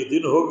بقدر یہ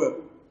دن ہوگا،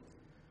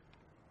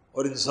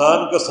 اور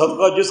انسان کا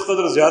صدقہ جس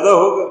قدر زیادہ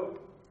ہوگا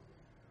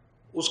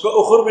اس کا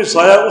اخروی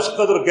سایہ اس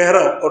قدر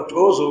گہرا اور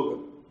ٹھوس ہوگا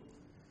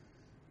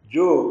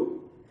جو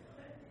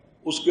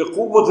اس کے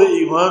قوت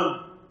ایمان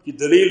کی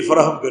دلیل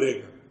فراہم کرے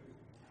گا۔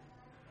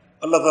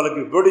 اللہ تعالیٰ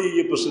کی بڑی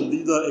یہ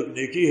پسندیدہ ایک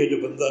نیکی ہے جو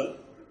بندہ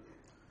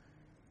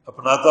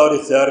اپناتا اور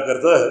اختیار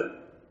کرتا ہے،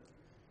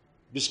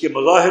 جس کے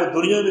مظاہر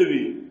دنیا میں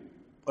بھی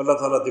اللہ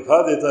تعالیٰ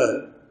دکھا دیتا ہے۔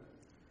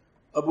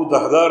 ابو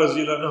دحدہ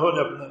رضی اللہ عنہ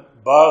نے اپنا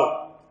باغ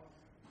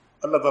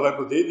اللہ تعالیٰ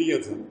کو دے دیا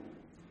تھا،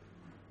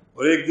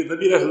 اور ایک دن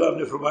نبی علیہ السلام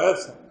نے فرمایا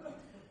تھا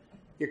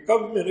کہ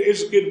کم من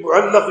عشق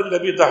معلق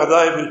لابی دحدہ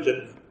فی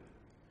الجنہ،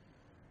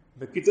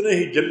 میں کتنے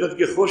ہی جنت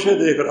کے خوشے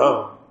دیکھ رہا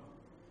ہوں،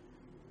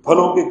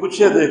 پھلوں کے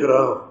گچھے دیکھ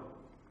رہا ہوں،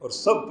 اور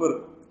سب پر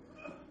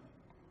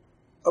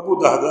ابو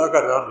دحدہ کا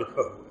نام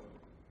لکھا ہوا ہے۔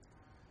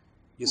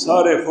 یہ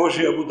سارے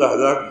خوشے ابو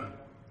دحدہ کی،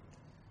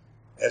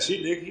 ایسی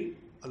نیکی،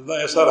 اللہ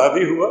ایسا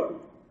راضی ہوا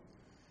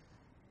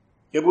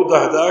کہ ابو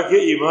دحدہ کے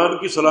ایمان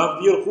کی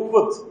سلامتی اور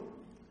قوت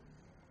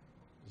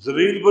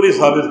زمین پر ہی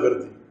ثابت کر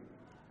دی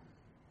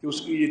کہ اس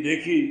کی یہ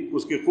نیکی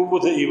اس کی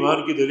قوت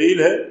ایمان کی دلیل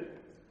ہے،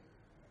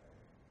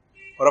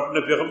 اور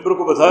اپنے پیغمبر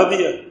کو بتا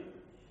دیا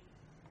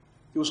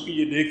کہ اس کی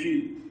یہ نیکی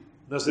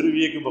نہ صرف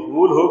یہ کہ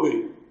مقبول ہو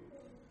گئی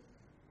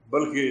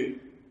بلکہ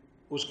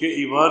اس کے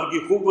ایمان کی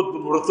قوت پر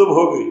مرتب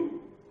ہو گئی،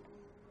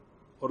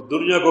 اور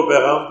دنیا کو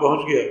پیغام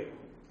پہنچ گیا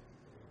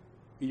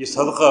کہ یہ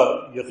صدقہ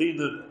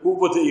یقیناً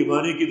قوت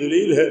ایمانی کی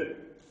دلیل ہے،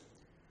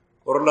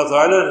 اور اللہ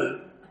تعالیٰ نے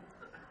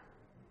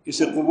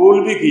اسے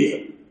قبول بھی کیا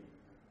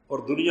اور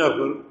دنیا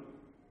پر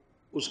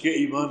اس کے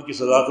ایمان کی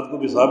صداقت کو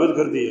بھی ثابت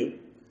کر دیا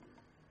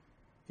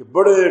کہ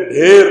بڑے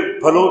ڈھیر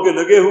پھلوں کے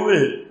لگے ہوئے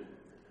ہیں،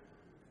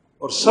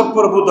 اور سب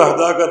پر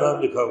متحدہ کا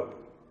نام لکھا ہوا،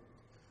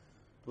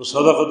 تو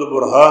صدقۃ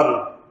برہان ہے۔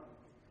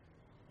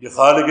 یہ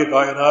خالق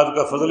کائنات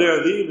کا فضل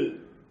عظیم ہے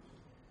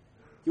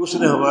کہ اس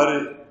نے ہمارے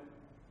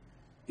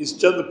اس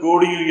چند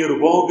کوڑیوں یا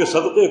روپوں کے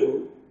صدقے کو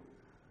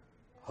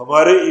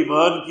ہمارے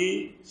ایمان کی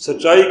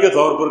سچائی کے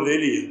طور پر لے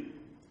لیا،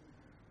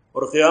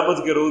 اور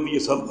قیامت کے روز یہ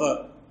صدقہ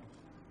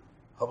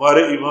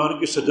ہمارے ایمان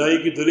کی سچائی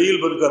کی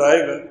دلیل بن کر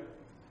آئے گا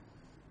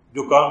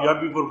جو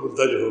کامیابی پر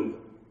منتج ہوگا۔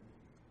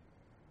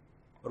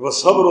 اور وہ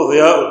صبر و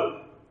ضیاء،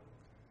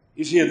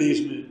 اسی حدیث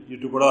میں یہ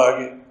ٹکڑا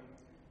آگے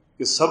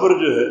کہ صبر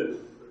جو ہے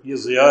یہ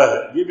ضیاء ہے،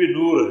 یہ بھی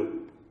نور ہے۔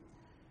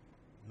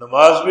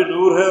 نماز بھی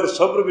نور ہے اور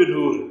صبر بھی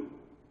نور ہے۔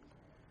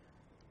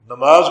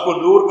 نماز کو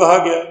نور کہا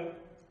گیا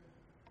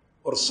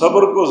اور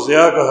صبر کو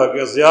ضیاء کہا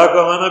گیا۔ ضیاء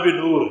کا معنی بھی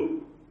نور ہے۔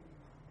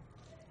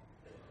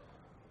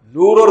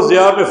 نور اور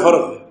ضیاء میں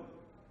فرق ہے۔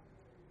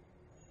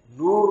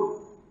 نور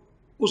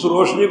اس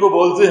روشنی کو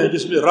بولتے ہیں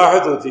جس میں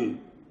راحت ہوتی ہے،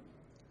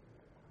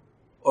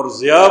 اور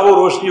ضیاء وہ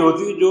روشنی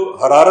ہوتی ہے جو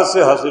حرارت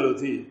سے حاصل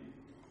ہوتی ہے۔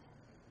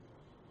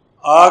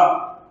 آگ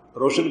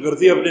روشن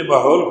کرتی ہے اپنے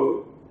ماحول کو،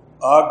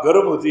 آگ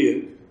گرم ہوتی ہے۔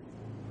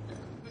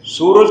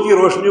 سورج کی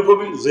روشنی کو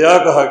بھی ضیاء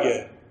کہا گیا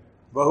ہے۔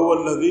 وَهُوَ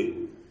الَّذِي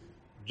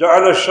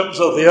جَعَلَ الشَّمْسَ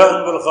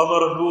ضِيَاءً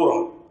وَالْقَمَرَ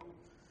نُورًا۔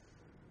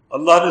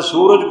 اللہ نے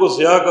سورج کو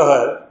ضیاء کہا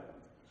ہے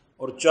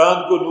اور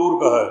چاند کو نور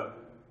کہا ہے۔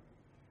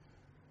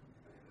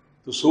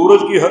 تو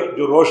سورج کی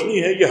جو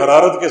روشنی ہے یہ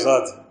حرارت کے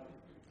ساتھ ہے،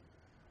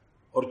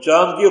 اور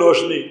چاند کی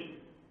روشنی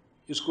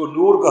اس کو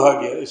نور کہا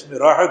گیا، اس میں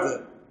راحت ہے،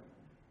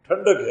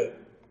 ٹھنڈک ہے۔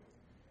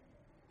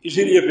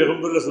 اسی لیے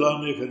پیغمبر علیہ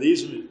السلام نے ایک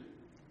حدیث میں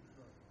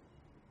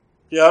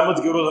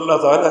قیامت کے روز اللہ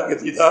تعالیٰ کے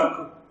دیدار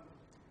کو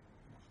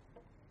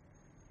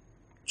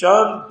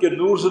چاند کے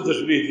نور سے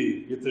تشبیہ دی۔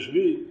 یہ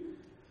تشبیہ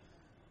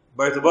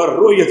باعتبار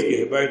رویت کی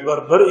ہے، باعتبار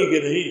مرئی کے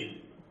نہیں ہے،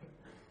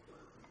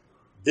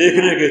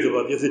 دیکھنے کے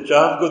اعتبار۔ جیسے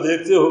چاند کو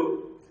دیکھتے ہو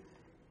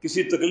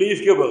کسی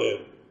تکلیف کے بغیر،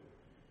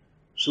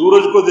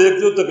 سورج کو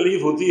دیکھتے ہو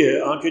تکلیف ہوتی ہے،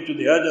 آنکھیں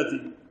چندھیا جاتی،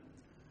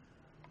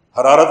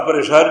 حرارت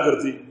پریشان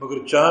کرتی،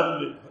 مگر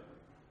چاند میں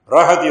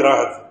راحت ہی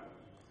راحت ہے۔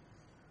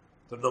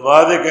 تو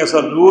نماز ایک ایسا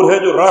نور ہے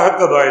جو راحت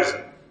کا باعث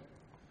ہے،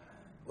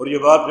 اور یہ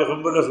بات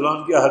پیغمبر علیہ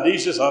السلام کی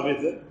حدیث سے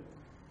ثابت ہے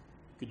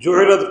کہ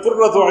جعلت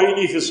قرۃ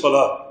عینی فی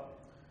الصلاۃ،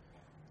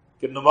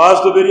 کہ نماز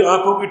تو میری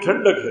آنکھوں کی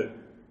ٹھنڈک ہے۔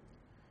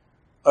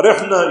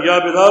 ارحنا یا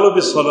بلال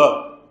بالصلاۃ،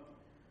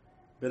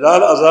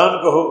 بلال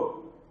اذان کہو،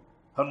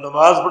 ہم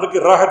نماز پڑھ کے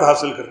راحت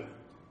حاصل کریں۔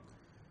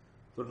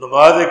 تو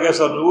نماز ایک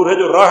ایسا نور ہے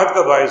جو راحت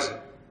کا باعث ہے۔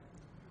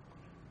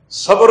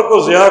 صبر کو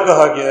ضیاء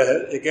کہا گیا ہے،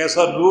 ایک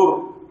ایسا نور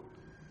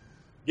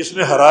جس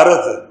میں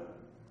حرارت ہے،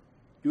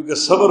 کیونکہ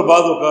صبر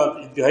بعض اوقات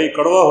انتہائی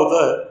کڑوا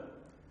ہوتا ہے،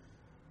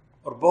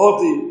 اور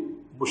بہت ہی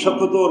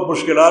مشقتوں اور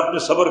مشکلات میں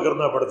صبر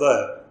کرنا پڑتا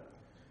ہے،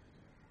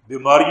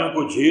 بیماریوں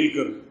کو جھیل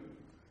کر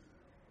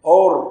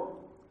اور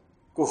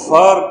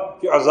کفار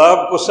کے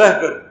عذاب کو سہ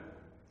کر،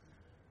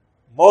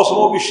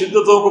 موسموں کی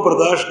شدتوں کو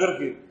برداشت کر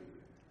کے۔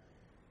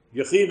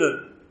 یقیناً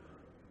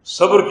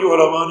صبر کی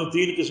علماء نے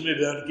 3 قسمیں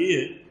بیان کی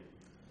ہیں۔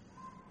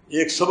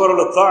 ایک صبر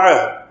الطاعہ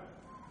ہے،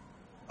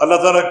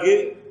 اللہ تعالیٰ کے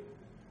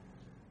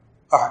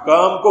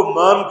احکام کو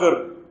مان کر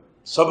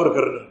صبر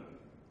کرنا۔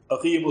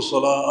 اقیموا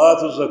الصلاۃ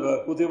آتوا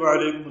الزکاۃ کتب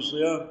علیکم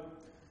الصیام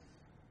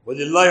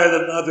وللہ علی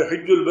الناس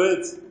حج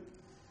البیت۔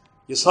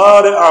 یہ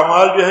سارے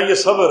اعمال جو ہیں یہ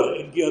صبر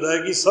ہے، ان کی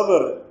ادائیگی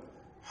صبر ہے۔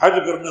 حج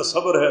کرنا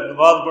صبر ہے،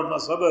 نماز پڑھنا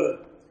صبر ہے،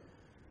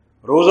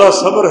 روزہ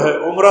صبر ہے،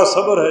 عمرہ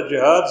صبر ہے،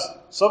 جہاد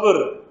صبر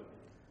ہے،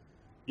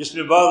 جس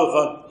میں بعض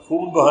اوقات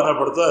خون بہانا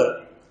پڑتا ہے،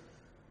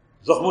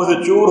 زخموں سے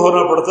چور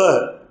ہونا پڑتا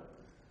ہے۔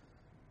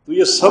 تو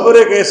یہ صبر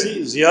ایک ایسی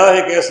ضیاء،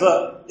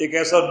 ایک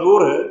ایسا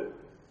نور ہے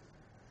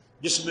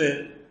جس میں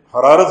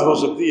حرارت ہو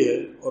سکتی ہے،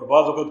 اور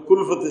بعض اوقات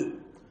کلفتیں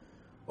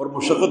اور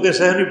مشقتیں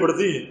سہنی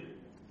پڑتی ہیں۔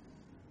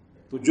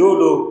 تو جو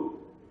لوگ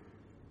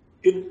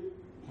ان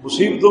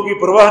مصیبتوں کی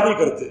پرواہ نہیں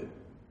کرتے،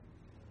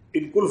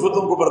 ان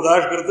کلفتوں کو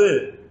برداشت کرتے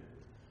ہیں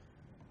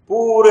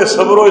پورے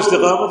صبر و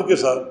استقامت کے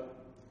ساتھ،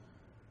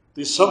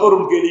 تو یہ صبر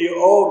ان کے لیے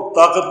اور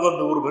طاقتور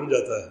نور بن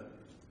جاتا ہے۔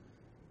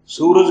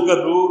 سورج کا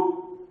نور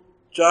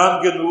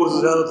چاند کے نور سے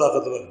زیادہ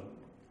طاقتور ہے۔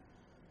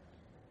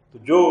 تو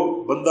جو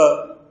بندہ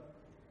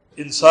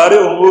ان سارے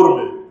امور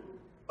میں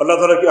اللہ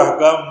تعالیٰ کے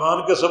احکام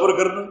مان کے صبر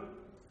کرنا،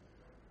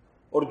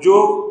 اور جو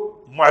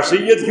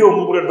معصیت کے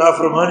امور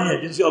نافرمانی ہیں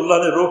جن سے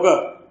اللہ نے روکا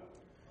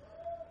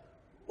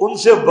ان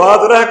سے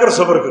بعد رہ کر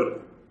صبر کرنا۔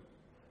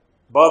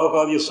 بعض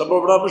اوقات یہ صبر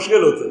بڑا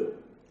مشکل ہوتا ہے،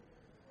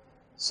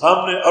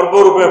 سامنے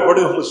اربوں روپے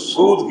پڑے ہوئے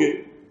سود کے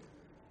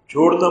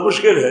چھوڑنا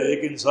مشکل ہے۔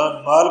 ایک انسان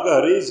مال کا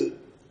حریص ہے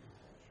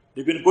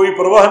لیکن کوئی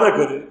پرواہ نہ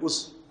کرے، اس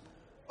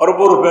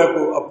اربوں روپے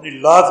کو اپنی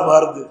لات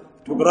مار دے،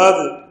 ٹھکرا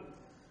دے،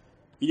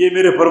 یہ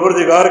میرے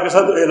پروردگار کے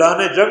ساتھ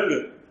اعلان جنگ ہے۔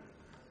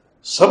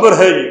 صبر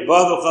ہے یہ۔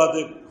 بعض اوقات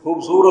ایک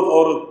خوبصورت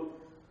عورت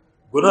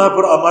گناہ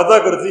پر آمادہ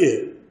کرتی ہے،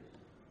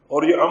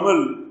 اور یہ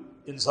عمل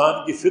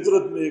انسان کی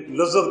فطرت میں ایک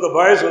لذت کا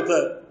باعث ہوتا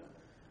ہے،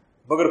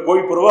 مگر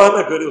کوئی پرواہ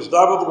نہ کرے، اس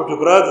دعوت کو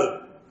ٹھکرا دے۔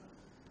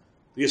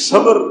 یہ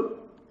صبر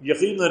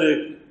یقیناً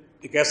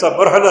ایک ایسا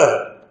مرحلہ ہے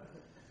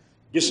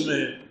جس میں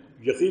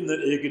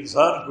یقیناً ایک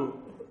انسان کو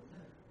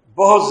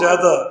بہت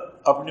زیادہ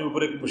اپنے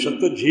اوپر ایک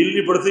مشقت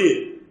جھیلنی پڑتی ہے،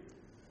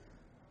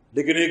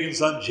 لیکن ایک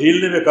انسان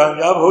جھیلنے میں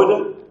کامیاب ہو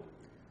جائے،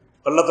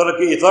 اللہ تعالیٰ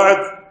کی اطاعت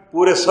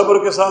پورے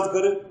صبر کے ساتھ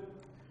کرے،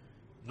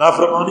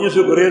 نافرمانیوں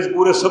سے گریز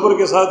پورے صبر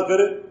کے ساتھ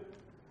کرے،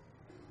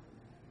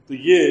 تو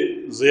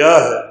یہ ضیاء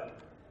ہے،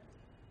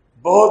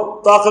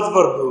 بہت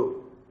طاقتور نور۔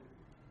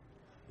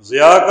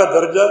 ضیاء کا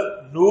درجہ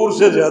نور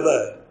سے زیادہ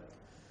ہے،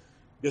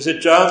 جیسے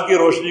چاند کی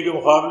روشنی کے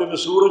مقابلے میں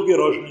سورج کی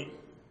روشنی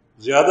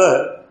زیادہ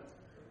ہے،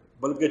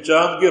 بلکہ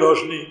چاند کی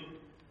روشنی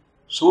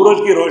سورج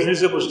کی روشنی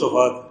سے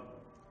مستفاد ہے۔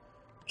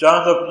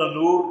 چاند اپنا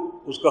نور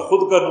اس کا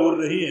خود کا نور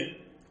نہیں ہے،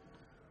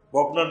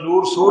 وہ اپنا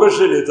نور سورج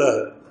سے لیتا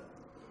ہے،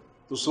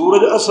 تو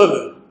سورج اصل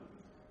ہے۔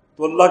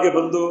 تو اللہ کے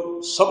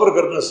بندو صبر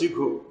کرنا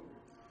سیکھو،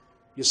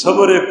 یہ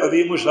صبر ایک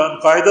عظیم و شان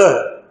قاعدہ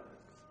ہے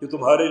جو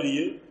تمہارے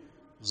لیے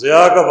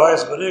ضیاء کا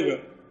باعث بنے گا،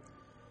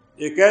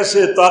 ایک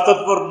ایسے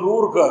طاقتور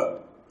نور کا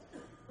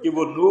کہ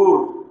وہ نور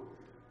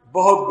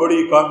بہت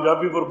بڑی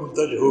کامیابی پر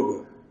منتج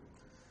ہوگا۔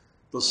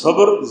 تو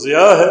صبر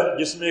ضیاء ہے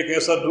جس میں ایک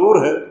ایسا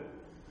نور ہے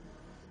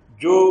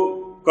جو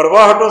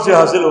کرواہٹوں سے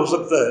حاصل ہو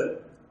سکتا ہے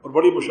اور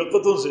بڑی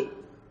مشقتوں سے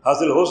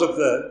حاصل ہو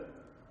سکتا ہے۔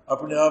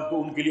 اپنے آپ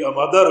کو ان کے لیے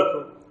آمادہ رکھو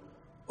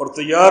اور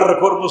تیار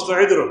رکھو اور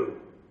مستعد رہو۔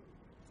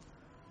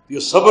 یہ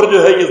صبر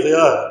جو ہے یہ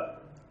ضیاء ہے۔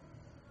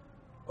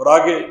 اور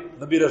آگے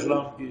نبی علیہ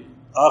السلام کی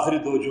آخری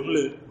دو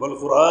جملے،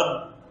 والقرآن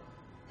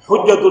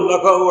حجت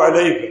لک و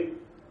علیک،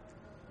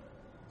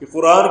 کہ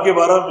قرآن کے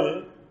بارے میں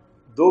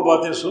دو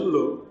باتیں سن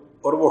لو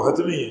اور وہ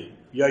حتمی ہیں،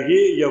 یا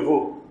یہ یا وہ،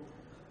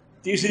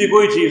 تیسری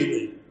کوئی چیز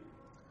نہیں۔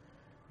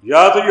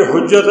 یا تو یہ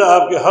حجت ہے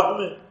آپ کے حق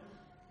میں،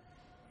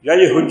 یا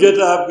یہ حجت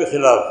ہے آپ کے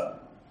خلاف،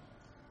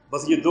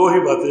 بس یہ دو ہی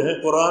باتیں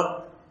ہیں۔ قرآن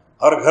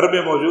ہر گھر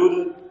میں موجود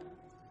ہے،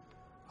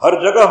 ہر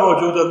جگہ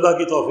موجود ہے اللہ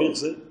کی توفیق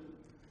سے۔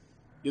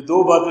 یہ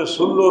دو باتیں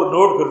سن لو اور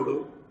نوٹ کر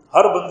لو،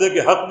 ہر بندے کے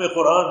حق میں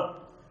قرآن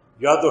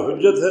یا تو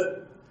حجت ہے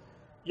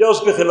یا اس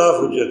کے خلاف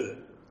حجت ہے،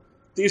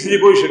 تیسری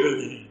کوئی شکل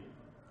نہیں۔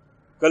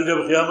 کل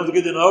جب قیامت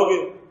کے دن آؤ گے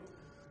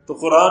تو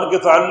قرآن کے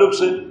تعلق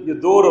سے یہ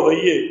دو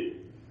رویے،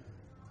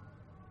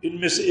 ان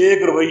میں سے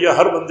ایک رویہ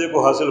ہر بندے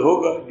کو حاصل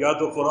ہوگا، یا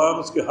تو قرآن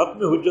اس کے حق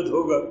میں حجت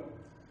ہوگا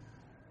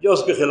یا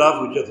اس کے خلاف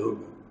حجت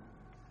ہوگا۔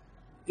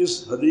 اس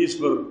حدیث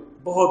پر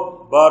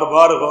بہت بار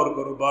بار غور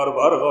کرو، بار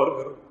بار غور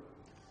کرو۔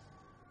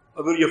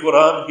 اگر یہ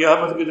قرآن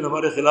قیامت کے دن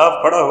ہمارے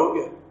خلاف کھڑا ہو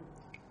گیا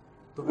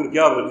تو پھر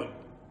کیا بنے گا؟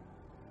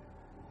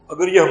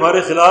 اگر یہ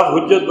ہمارے خلاف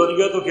حجت بن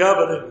گیا تو کیا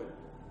بنے گا؟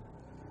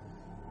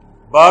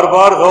 بار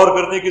بار غور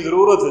کرنے کی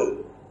ضرورت ہے،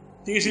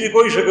 تیسری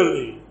کوئی شکل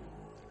نہیں،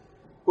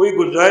 کوئی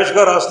گنجائش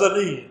کا راستہ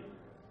نہیں ہے،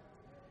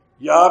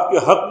 یا آپ کے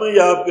حق میں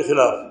یا آپ کے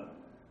خلاف۔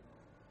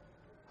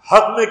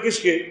 حق میں کس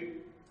کے؟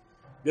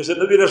 جیسے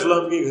نبی علیہ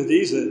السلام کی ایک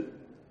حدیث ہے،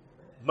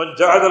 من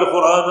جعل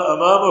القرآن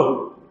امامہ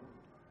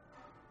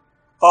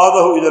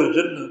قادہ الی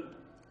الجنہ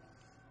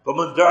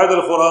ومن جعل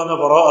القرآن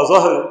وراء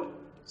ظہرہ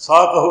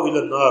ساقہ الی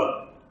النار۔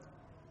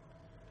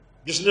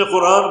 جس نے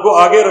قرآن کو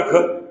آگے رکھا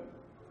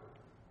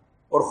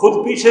اور خود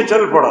پیچھے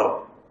چل پڑا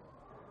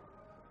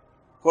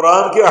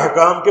قرآن کے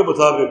احکام کے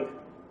مطابق،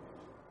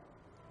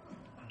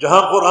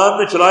 جہاں قرآن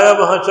نے چلایا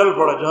وہاں چل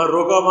پڑا، جہاں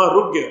روکا وہاں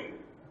رک گیا،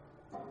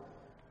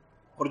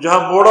 اور جہاں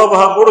موڑا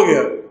وہاں مڑ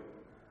گیا،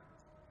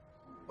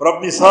 اور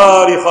اپنی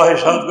ساری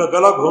خواہشات کا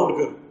گلا گھونٹ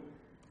کر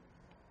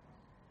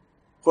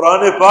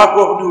قرآن پاک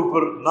کو اپنے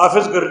اوپر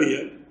نافذ کر لیا،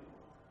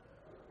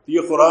 تو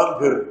یہ قرآن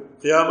پھر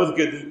قیامت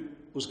کے دن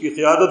اس کی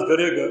قیادت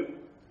کرے گا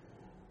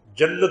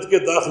جنت کے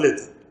داخلے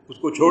تک، اس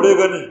کو چھوڑے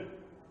گا نہیں،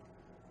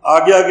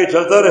 آگے آگے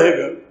چلتا رہے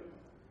گا،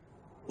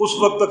 اس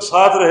وقت تک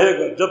ساتھ رہے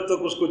گا جب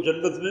تک اس کو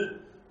جنت میں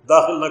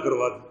داخل نہ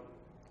کروا دے۔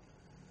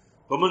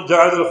 ومن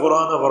جعل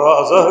القرآن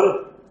وراء ظہرہ،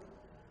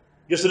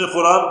 جس نے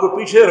قرآن کو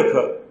پیچھے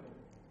رکھا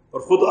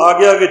اور خود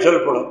آگے آگے چل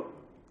پڑا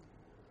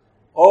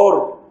اور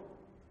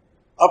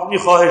اپنی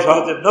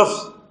خواہشات نفس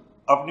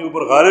اپنے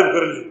اوپر غالب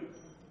کر لی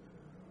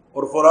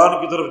اور قرآن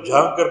کی طرف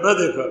جھانک کر نہ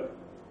دیکھا،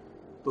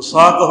 تو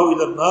ساقہ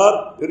الی النار،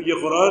 پھر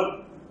یہ قرآن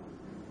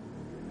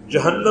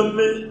جہنم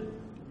میں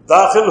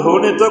داخل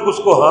ہونے تک اس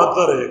کو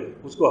ہانکتا رہے گا،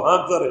 اس کو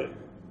ہانکتا رہے گا،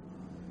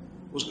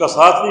 اس کا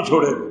ساتھ نہیں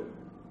چھوڑے گا،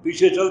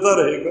 پیچھے چلتا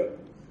رہے گا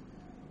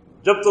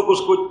جب تک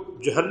اس کو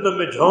جہنم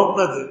میں جھونک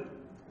نہ دے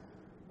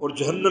اور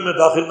جہنم میں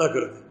داخل نہ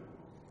کر دے۔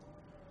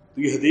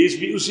 تو یہ حدیث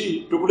بھی اسی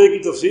ٹکڑے کی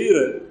تفسیر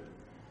ہے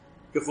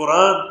کہ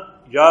قرآن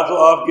یا تو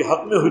آپ کے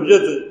حق میں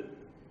حجت ہے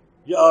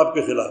یا آپ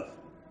کے خلاف۔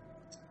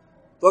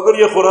 تو اگر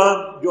یہ قرآن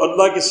جو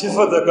اللہ کی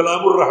صفت ہے،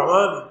 کلام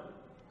الرحمن ہے،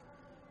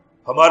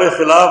 ہمارے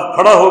خلاف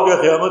کھڑا ہو گیا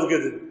قیامت کے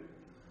دن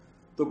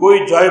تو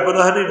کوئی جائے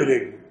پناہ نہیں ملے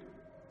گی۔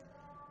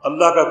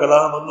 اللہ کا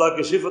کلام، اللہ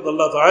کی صفت،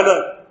 اللہ تعالی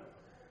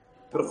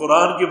پھر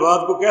قرآن کی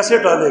بات کو کیسے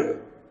ٹالے گا؟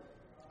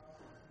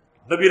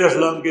 نبی علیہ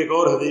السلام کے ایک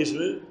اور حدیث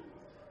میں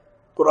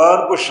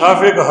قرآن کو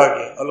شافع کہا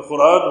گیا،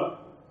 القرآن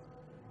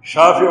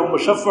شافع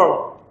مشفع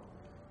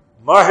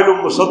ماحل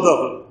مصدق۔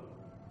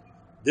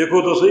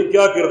 دیکھو تو صحیح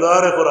کیا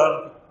کردار ہے قرآن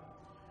کا،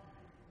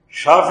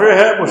 شافع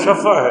ہے،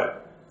 مشفع ہے،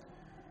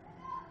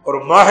 اور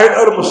ماحل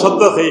اور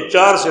مصدق ہے، یہ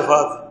چار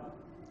صفات ہیں۔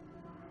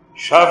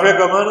 شافع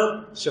کا معنی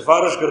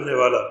سفارش کرنے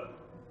والا،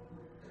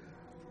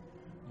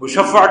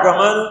 مشفع کا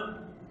معنی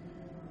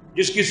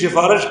جس کی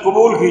سفارش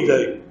قبول کی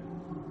جائے گی،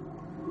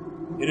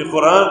 یعنی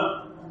قرآن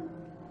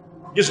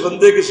جس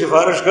بندے کی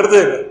سفارش کر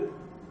دے گا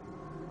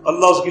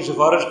اللہ اس کی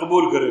سفارش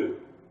قبول کرے گا۔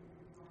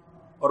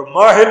 اور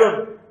ماہل،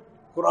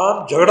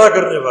 قرآن جھگڑا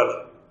کرنے والا،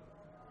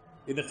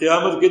 یعنی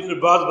قیامت کے دن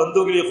بعض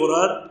بندوں کے لیے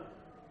قرآن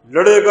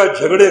لڑے گا،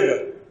 جھگڑے گا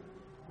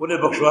انہیں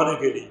بخشوانے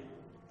کے لیے،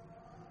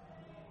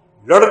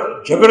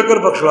 جھگڑ کر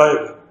بخشوائے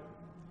گا۔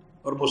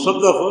 اور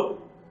مصدق ہو،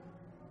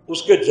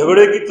 اس کے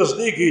جھگڑے کی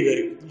تصدیق کی جائے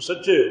گی، تم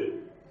سچے ہو،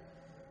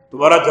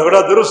 تمہارا جھگڑا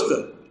درست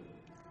ہے،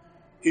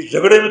 اس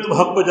جھگڑے میں تم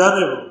حق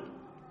بجانے ہو،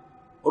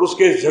 اور اس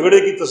کے اس جھگڑے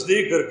کی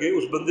تصدیق کر کے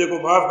اس بندے کو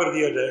معاف کر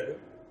دیا جائے گا۔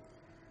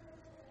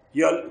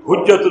 یہ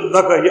حجت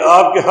اللہ کا، یہ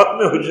آپ کے حق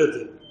میں حجت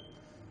ہے،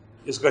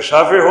 اس کا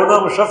شافع ہونا،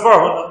 مشفع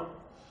ہونا،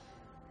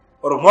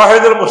 اور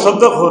واحد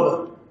المصدق ہونا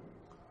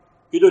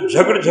کہ جو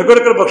جھگڑ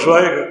کر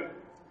بخشوائے گا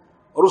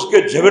اور اس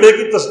کے جھگڑے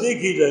کی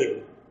تصدیق کی جائے گی۔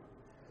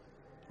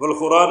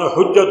 والقرآن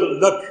حجت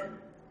لک،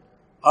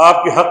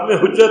 آپ کے حق میں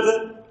حجت ہے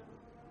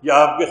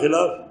یا آپ کے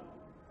خلاف؟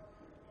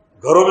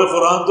 گھروں میں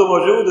قرآن تو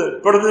موجود ہے،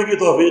 پڑھنے کی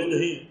توفیق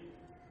نہیں ہے،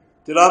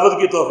 تلاوت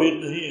کی توفیق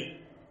نہیں ہے،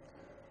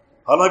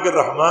 حالانکہ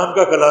رحمان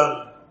کا کلام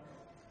ہے۔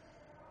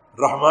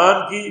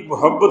 رحمان کی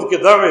محبت کے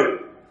دعوے،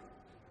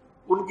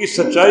 ان کی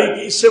سچائی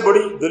کی اس سے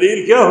بڑی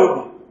دلیل کیا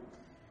ہوگی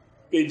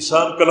کہ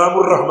انسان کلام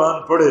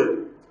الرحمان پڑھے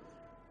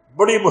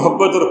بڑی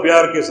محبت اور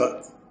پیار کے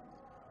ساتھ،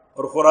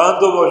 اور قرآن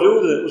تو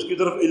موجود ہے، اس کی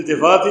طرف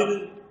التفات ہی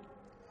نہیں۔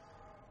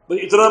 بس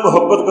اتنا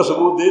محبت کا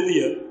ثبوت دے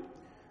دیا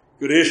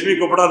کہ ریشمی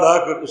کپڑا لا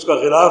کر اس کا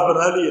غلاف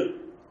بنا لیا،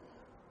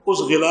 اس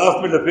غلاف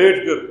میں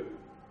لپیٹ کر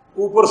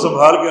اوپر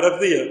سنبھال کے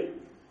رکھ دیا،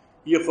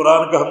 یہ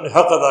قرآن کا ہم نے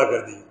حق ادا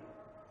کر دیا۔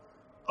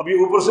 اب یہ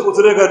اوپر سے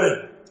اترے گا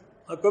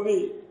نہیں۔ کبھی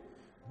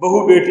بہو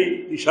بیٹی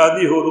کی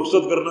شادی ہو،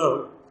 رخصت کرنا ہو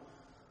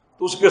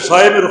تو اس کے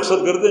سائے میں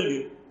رخصت کر دیں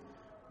گے،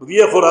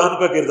 یہ قرآن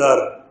کا کردار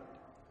ہے۔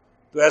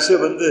 تو ایسے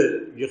بندے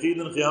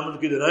یقیناً قیامت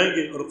کی دن آئیں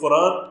گے اور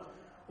قرآن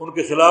ان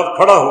کے خلاف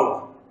کھڑا ہوگا،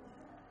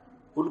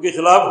 ان کے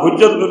خلاف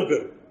حجت بن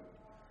کر۔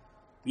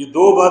 یہ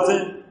دو باتیں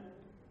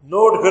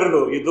نوٹ کر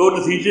لو، یہ دو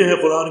نتیجے ہیں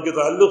قرآن کے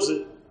تعلق سے،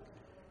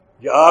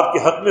 یا آپ کے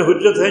حق میں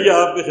حجت ہے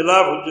یا آپ کے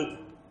خلاف حجت ہے۔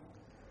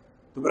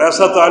 تو پھر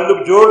ایسا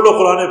تعلق جوڑ لو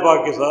قرآن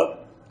پاک کے ساتھ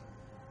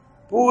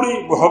پوری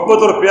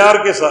محبت اور پیار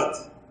کے ساتھ،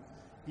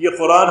 یہ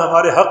قرآن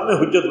ہمارے حق میں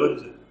حجت بن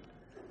جائے۔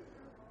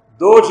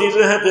 دو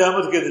چیزیں ہیں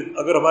قیامت کے دن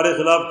اگر ہمارے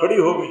خلاف کھڑی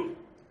ہو گئی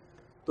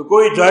تو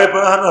کوئی جائے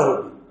پناہ نہ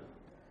ہوگی۔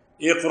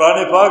 ایک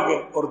قرآن پاک ہے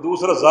اور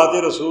دوسرا ذات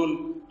رسول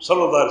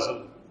صلی اللہ علیہ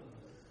وسلم۔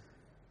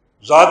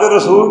 ذات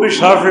رسول بھی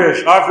شافع ہے،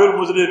 شافع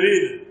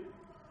المذنبین ہے،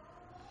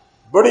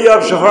 بڑی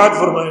آپ شفاعت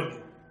فرمائیں گے،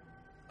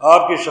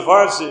 آپ کی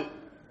شفاعت سے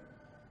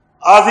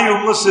آدھی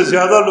امت سے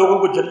زیادہ لوگوں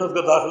کو جنت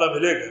کا داخلہ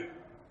ملے گا،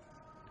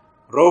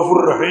 رؤوف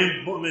الرحیم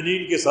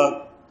مؤمنین کے ساتھ،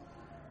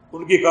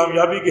 ان کی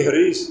کامیابی کی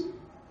حریص۔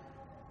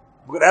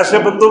 مگر ایسے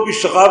بندوں کی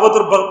شقاوت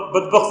اور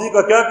بدبختی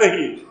کا کیا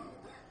کہیے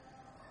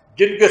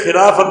جن کے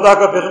خلاف اللہ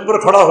کا پیغمبر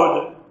کھڑا ہو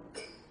جائے،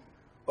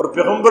 اور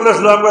پیغمبر علیہ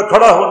السلام کا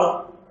کھڑا ہونا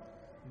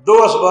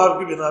دو اسباب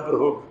کی بنا پر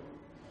ہوگا۔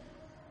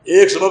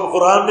 ایک سبب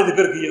قرآن نے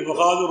ذکر کیا،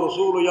 وقال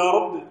الرسول یا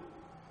رب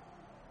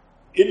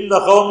ان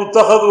قوم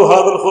اتخذوا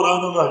هذا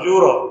القرآن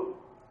مہجورا۔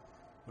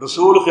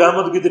 رسول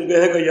قیامت کے دن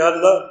کہے گا، یا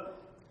اللہ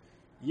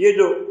یہ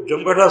جو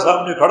جمگٹا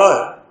سامنے کھڑا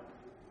ہے،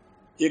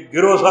 ایک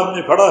گروہ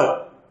سامنے کھڑا ہے،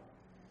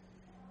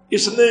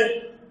 اس نے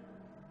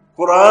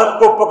قرآن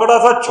کو پکڑا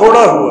تھا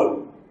چھوڑا ہوا۔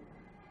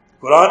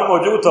 قرآن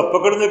موجود تھا،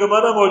 پکڑنے کا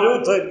معنی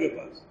موجود تھا ان کے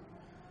پاس،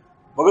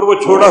 مگر وہ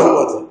چھوڑا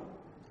ہوا تھا۔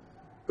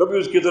 کبھی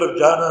اس کی طرف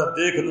جانا،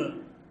 دیکھنا،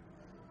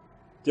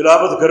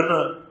 تلاوت کرنا،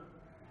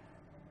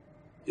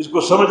 اس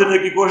کو سمجھنے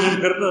کی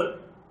کوشش کرنا،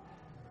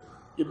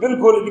 یہ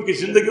بالکل ان کی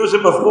زندگیوں سے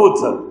مفقود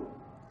تھا۔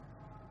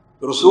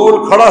 رسول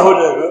کھڑا ہو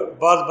جائے گا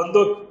بعض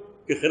بندوں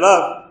کے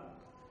خلاف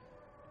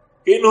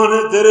کہ انہوں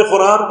نے تیرے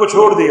قرآن کو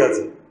چھوڑ دیا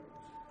تھا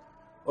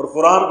اور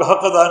قرآن کا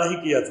حق ادا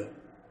نہیں کیا تھا۔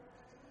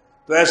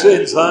 تو ایسے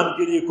انسان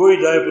کے لیے کوئی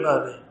جائے پناہ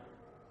نہیں۔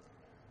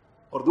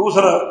 اور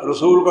دوسرا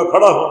رسول کا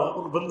کھڑا ہونا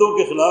ان بندوں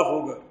کے خلاف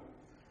ہوگا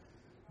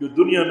جو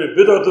دنیا میں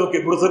بدعتوں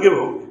کے مرتکب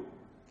ہوں گے،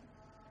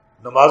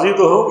 نمازی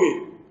تو ہوں گے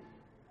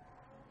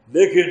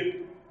لیکن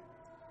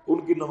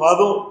ان کی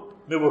نمازوں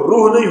میں وہ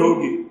روح نہیں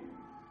ہوگی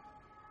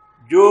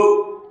جو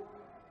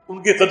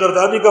ان کی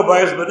قدردانی کا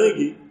باعث بنے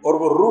گی، اور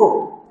وہ روح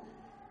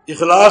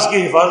اخلاص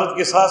کی حفاظت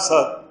کے ساتھ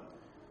ساتھ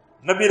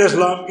نبی علیہ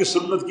السلام کی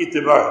سنت کی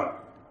اتباع ہے۔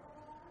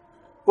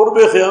 قرب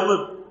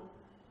قیامت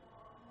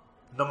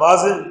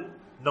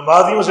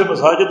نمازیوں سے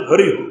مساجد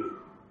بھری ہوگی،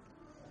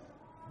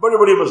 بڑی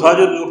بڑی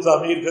مساجد لوگ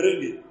تعمیر کریں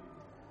گے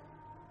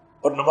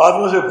اور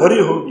نمازیوں سے بھری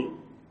ہوگی،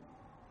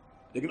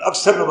 لیکن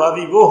اکثر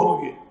نمازی وہ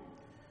ہوں گے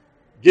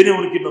جنہیں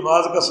ان کی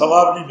نماز کا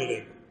ثواب نہیں ملے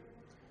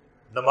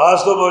گا۔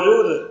 نماز تو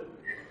موجود ہے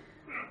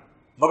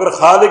مگر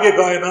خالق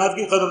کائنات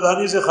کی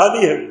قدردانی سے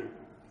خالی ہے۔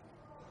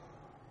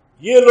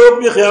 یہ لوگ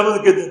بھی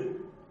قیامت کے دن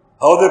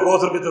حوض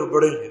کوثر کی طرف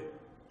بڑھیں گے،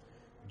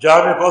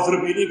 جام کوثر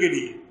پینے کے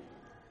لیے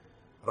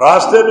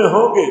راستے میں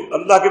ہوں گے،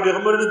 اللہ کے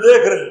پیغمبر نے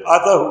دیکھ رہے ہیں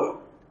آتا ہوا،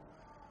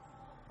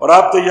 اور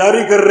آپ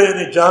تیاری کر رہے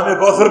ہیں جام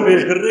کوثر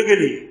پیش کرنے کے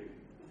لیے۔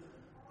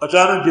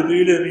 اچانک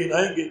جبریل امین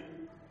آئیں گے،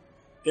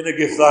 انہیں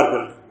گرفتار کر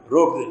لیں،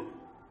 روک دیں۔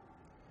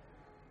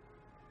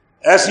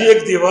 ایسی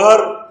ایک دیوار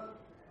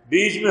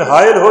بیچ میں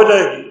حائل ہو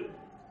جائے گی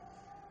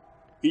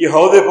کہ یہ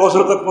حوض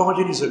کوثر تک پہنچ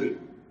ہی نہیں سکے۔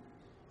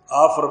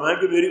 آپ فرمائیں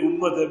کہ میری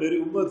امت ہے،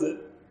 میری امت ہے،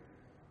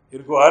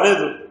 ان کو آنے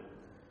دو۔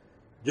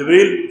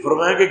 جبریل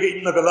فرمائیں گے کہ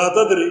انک لا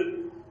تدری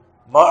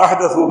ما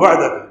احدثوا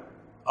بعدک،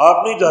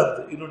 آپ نہیں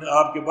جانتے انہوں نے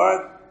آپ کے بعد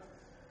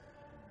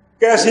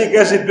کیسی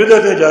کیسی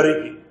بدعتیں جاری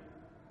کی۔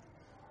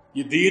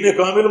 یہ دین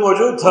کامل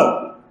موجود تھا،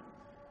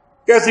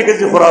 کیسی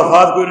کیسی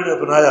خرافات کو انہوں نے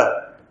اپنایا۔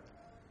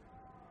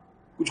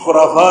 کچھ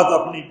خرافات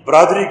اپنی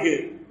برادری کے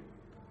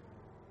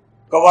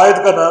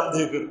قواعد کا نام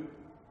دے کر،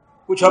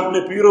 کچھ اپنے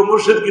پیر و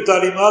مرشد کی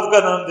تعلیمات کا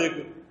نام دے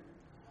کر،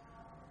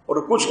 اور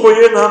کچھ کو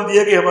یہ نام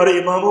دیا کہ ہمارے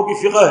اماموں کی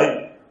فقہ ہے۔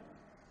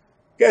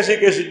 کیسی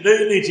کیسی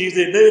نئی نئی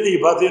چیزیں، نئی نئی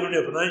باتیں انہوں نے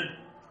اپنائیں،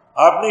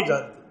 آپ نہیں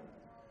جانتے۔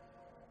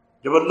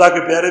 جب اللہ کے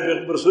پیارے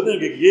پیغمبر سنیں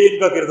گے کہ یہ ان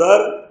کا کردار،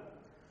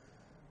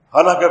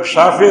 حالانکہ اب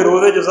شافع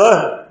روز جزا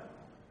ہے،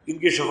 ان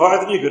کی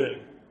شفاعت نہیں کریں گے،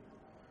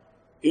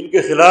 ان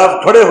کے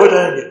خلاف کھڑے ہو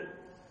جائیں گے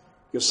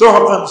کہ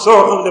سحقاً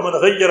سحقاً لمن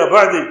غیر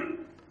بعدی،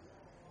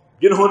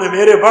 جنہوں نے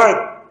میرے بعد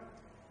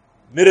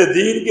میرے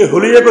دین کے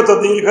حلیے کو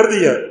تبدیل کر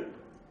دیا،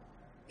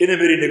 انہیں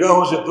میری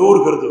نگاہوں سے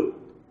دور کر دو،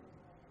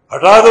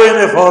 ہٹا دو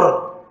انہیں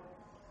فوراً۔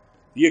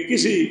 یہ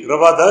کسی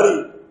رواداری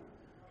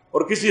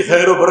اور کسی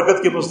خیر و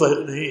برکت کے مستحق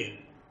نہیں ہے۔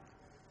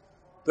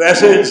 تو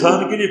ایسے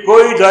انسان کے لیے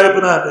کوئی جائے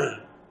پناہ نہیں۔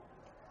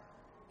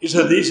 اس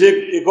حدیث سے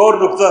ایک اور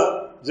نقطہ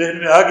ذہن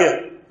میں آ گیا،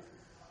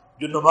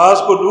 جو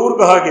نماز کو نور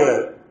کہا گیا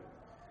ہے،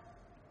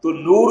 تو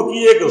نور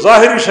کی ایک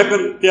ظاہری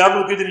شکل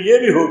قیامت کے دن یہ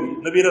بھی ہوگی۔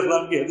 نبی علیہ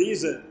السلام کی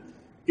حدیث ہے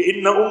کہ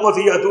ان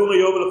امتی یاتون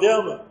یوم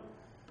القیامہ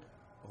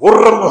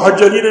غرا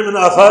محجلین من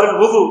آثار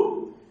الوضوء،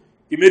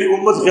 کہ میری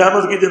امت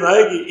قیامت کے دن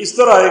آئے گی، اس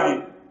طرح آئے گی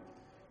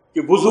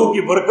کہ وضو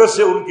کی برکت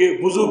سے ان کے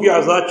وضو کے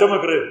اعضاء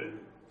چمک رہے ہوں۔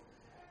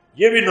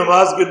 یہ بھی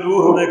نماز کے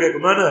نور ہونے کا ایک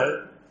معنی ہے۔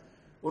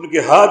 ان کے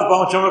ہاتھ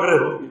پاؤں چمک رہے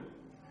ہوں گے،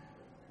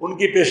 ان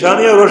کی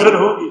پیشانیاں روشن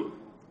ہوں گی،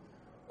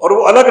 اور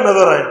وہ الگ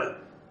نظر آئیں گے۔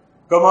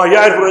 کما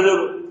یعرف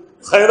الرجل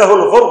خیلہ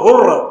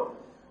الغر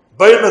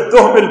بین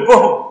الدہم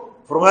البہم،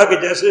 فرمایا کہ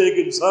جیسے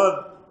ایک انسان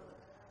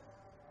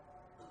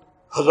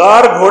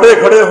 1000 گھوڑے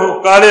کھڑے ہوں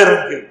کالے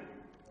رنگ کے،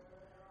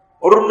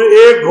 اور ان میں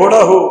ایک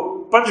گھوڑا ہو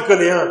 5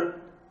 کلیاں،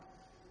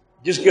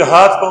 جس کے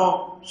ہاتھ پاؤں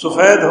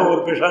سفید ہوں اور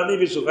پیشانی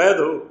بھی سفید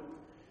ہو،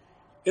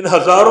 ان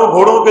ہزاروں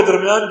گھوڑوں کے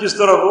درمیان جس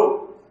طرح وہ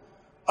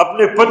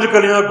اپنے 5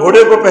 کلیاں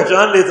گھوڑے کو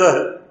پہچان لیتا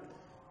ہے،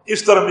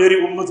 اس طرح میری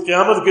امت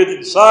قیامت کے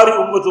دن ساری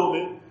امتوں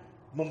میں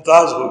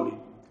ممتاز ہوگی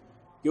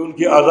کہ ان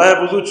کے اعضائے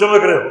وضو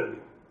چمک رہے ہوں گے۔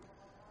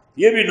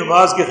 یہ بھی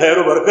نماز کی خیر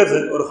و برکت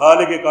ہے، اور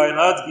خالق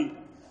کائنات کی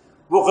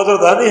وہ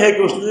قدردانی ہے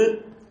کہ اس نے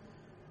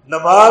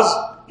نماز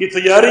کی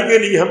تیاری کے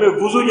لیے ہمیں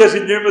وضو جیسی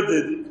نعمت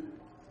دے دی۔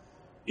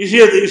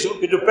 اسی حدیث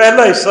کے جو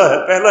پہلا حصہ ہے،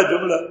 پہلا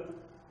جملہ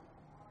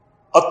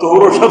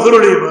الطہور شطر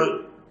الایمان،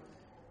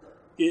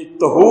 کہ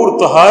طہور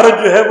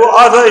طہارت جو ہے وہ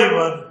آدھا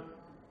ایمان ہے،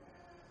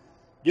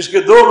 جس کے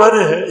 2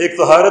 معنی ہیں۔ ایک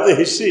طہارت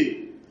حصی،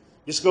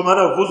 جس کا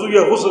معنی وضو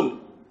یا غسل،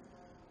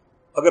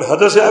 اگر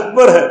حدث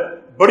اکبر ہے،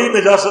 بڑی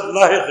نجاست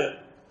لاحق ہے،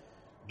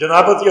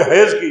 جنابت یا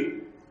حیض کی،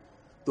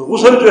 تو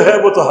غسل جو ہے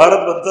وہ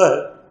طہارت بنتا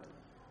ہے۔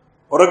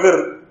 اور اگر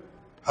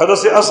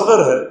حدث اصغر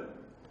ہے،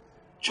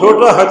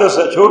 چھوٹا حدث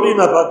ہے، چھوٹی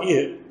ناپاکی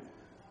ہے،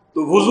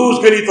 تو وضو اس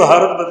کے لیے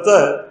طہارت بنتا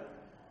ہے۔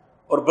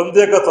 اور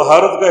بندے کا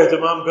طہارت کا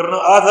اہتمام کرنا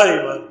آدھا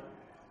ایمان،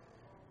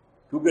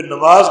 کیونکہ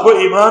نماز کو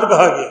ایمان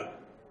کہا گیا،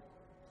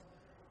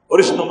 اور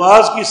اس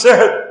نماز کی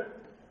صحت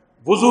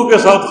وضو کے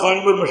ساتھ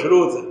قائم اور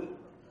مشروط ہے۔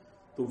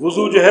 تو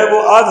وضو جو ہے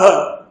وہ آدھا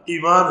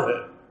ایمان ہے۔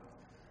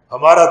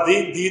 ہمارا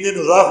دین دین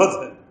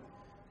نظافت ہے،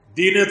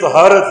 دین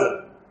طہارت ہے،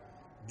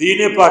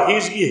 دین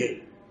پاکیزگی ہے،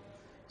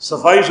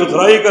 صفائی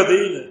ستھرائی کا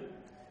دین ہے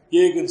کہ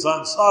ایک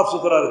انسان صاف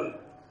ستھرا رہے،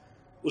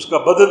 اس کا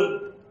بدن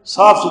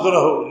صاف ستھرا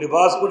ہو،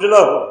 لباس اجلا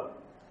ہو،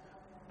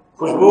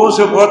 خوشبوؤں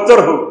سے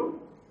معطر ہو۔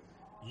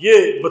 یہ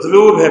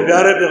مطلوب ہے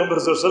پیارے پیغمبر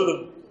صلی اللہ علیہ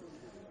وسلم۔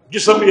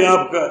 جسم بھی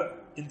آپ کا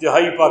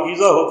انتہائی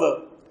پاکیزہ ہوتا،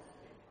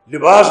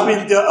 لباس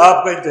بھی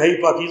آپ کا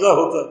انتہائی پاکیزہ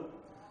ہوتا،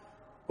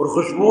 اور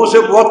خوشبوؤں سے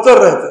معطر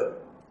رہتا۔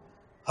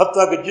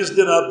 حتیٰ کہ جس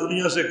دن آپ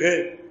دنیا سے گئے،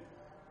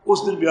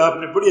 اس دن بھی آپ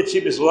نے بڑی اچھی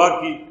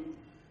مسواک کی،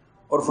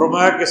 اور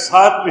فرمایا کہ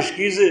 7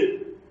 مشکیزیں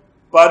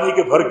پانی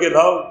کے بھر کے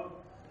لاؤ،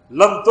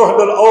 لم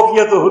تحلل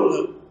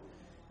اوقیتہن،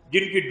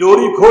 جن کی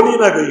ڈوری کھولی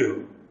نہ گئی ہو۔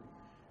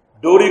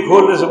 ڈوری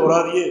کھولنے سے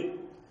مراد یہ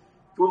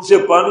کہ ان سے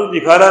پانی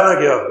نکالا نہ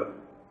گیا ہو۔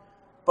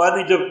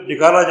 پانی جب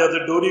نکالا جاتا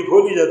ہے، ڈوری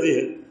کھولی جاتی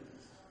ہے،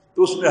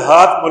 تو اس میں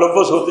ہاتھ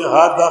ملوث ہوتے ہیں،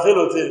 ہاتھ داخل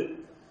ہوتے ہیں۔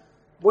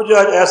 مجھے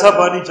آج ایسا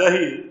پانی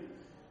چاہیے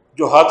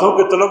جو ہاتھوں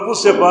کے تلوث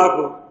سے پاک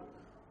ہو،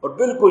 اور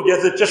بالکل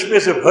جیسے چشمے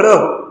سے بھرا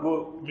ہو وہ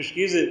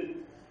مشکیزیں،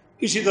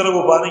 اسی طرح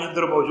وہ پانی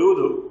اندر موجود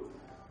ہو۔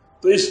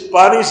 تو اس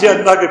پانی سے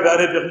اللہ کے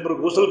پیارے پیغمبر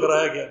کو غسل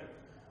کرایا گیا،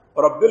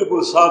 اور اب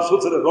بالکل صاف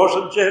ستھرے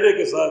روشن چہرے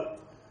کے ساتھ،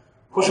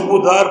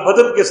 خوشبودار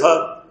بدن کے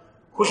ساتھ،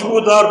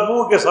 خوشبودار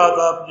منہ کے ساتھ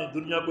آپ نے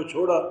دنیا کو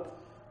چھوڑا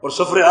اور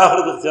سفر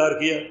آخرت اختیار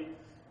کیا۔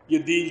 یہ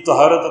دین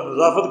طہارت اور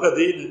نظافت کا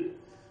دین ہے۔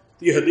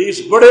 یہ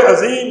حدیث بڑے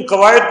عظیم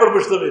قواعد پر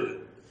مشتمل ہے،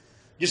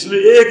 جس میں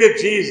ایک ایک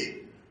چیز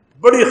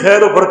بڑی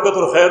خیر و برکت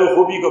اور خیر و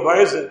خوبی کا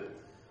باعث ہے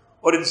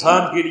اور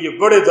انسان کے لیے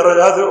بڑے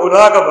درجات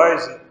علا کا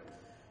باعث ہے،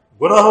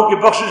 گناہوں کی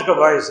بخشش کا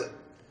باعث ہے،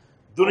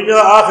 دنیا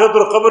آخرت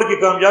اور قبر کی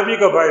کامیابی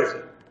کا باعث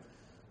ہے۔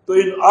 تو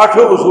ان 8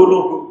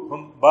 اصولوں کو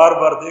ہم بار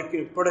بار دیکھ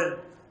کے پڑھیں،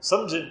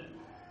 سمجھیں،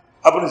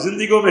 اپنی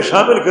زندگیوں میں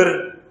شامل کریں،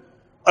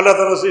 اللہ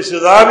تعالیٰ سے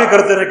استدعا بھی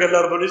کرتے رہیں کہ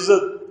اللہ رب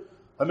العزت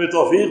ہمیں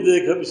توفیق دے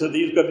کہ ہم اس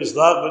حدیث کا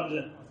مصداق بن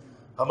جائیں،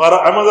 ہمارا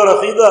عمل اور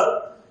عقیدہ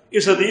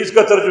اس حدیث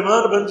کا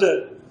ترجمان بن جائے،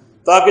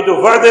 تاکہ جو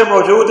وعدے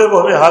موجود ہیں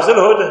وہ ہمیں حاصل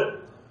ہو جائیں،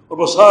 اور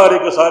وہ سارے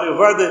کے سارے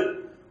وعدے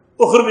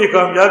اخروی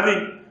کامیابی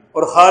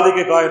اور خالق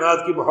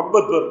کائنات کی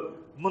محبت پر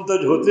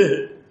منتج ہوتے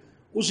ہیں۔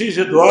 اسی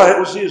سے دعا ہے،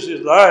 اسی سے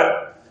دعا ہے،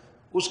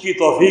 اس کی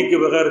توفیق کے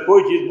بغیر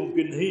کوئی چیز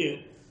ممکن نہیں ہے۔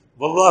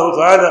 واللہ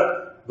تعالی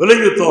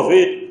ولی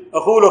التوفیق۔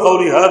 اقول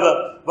قولی ھذا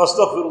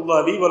واستغفر اللہ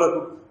لی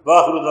ولکم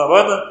وآخر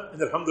دعوانا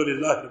ان الحمد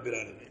للہ رب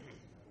العالمین۔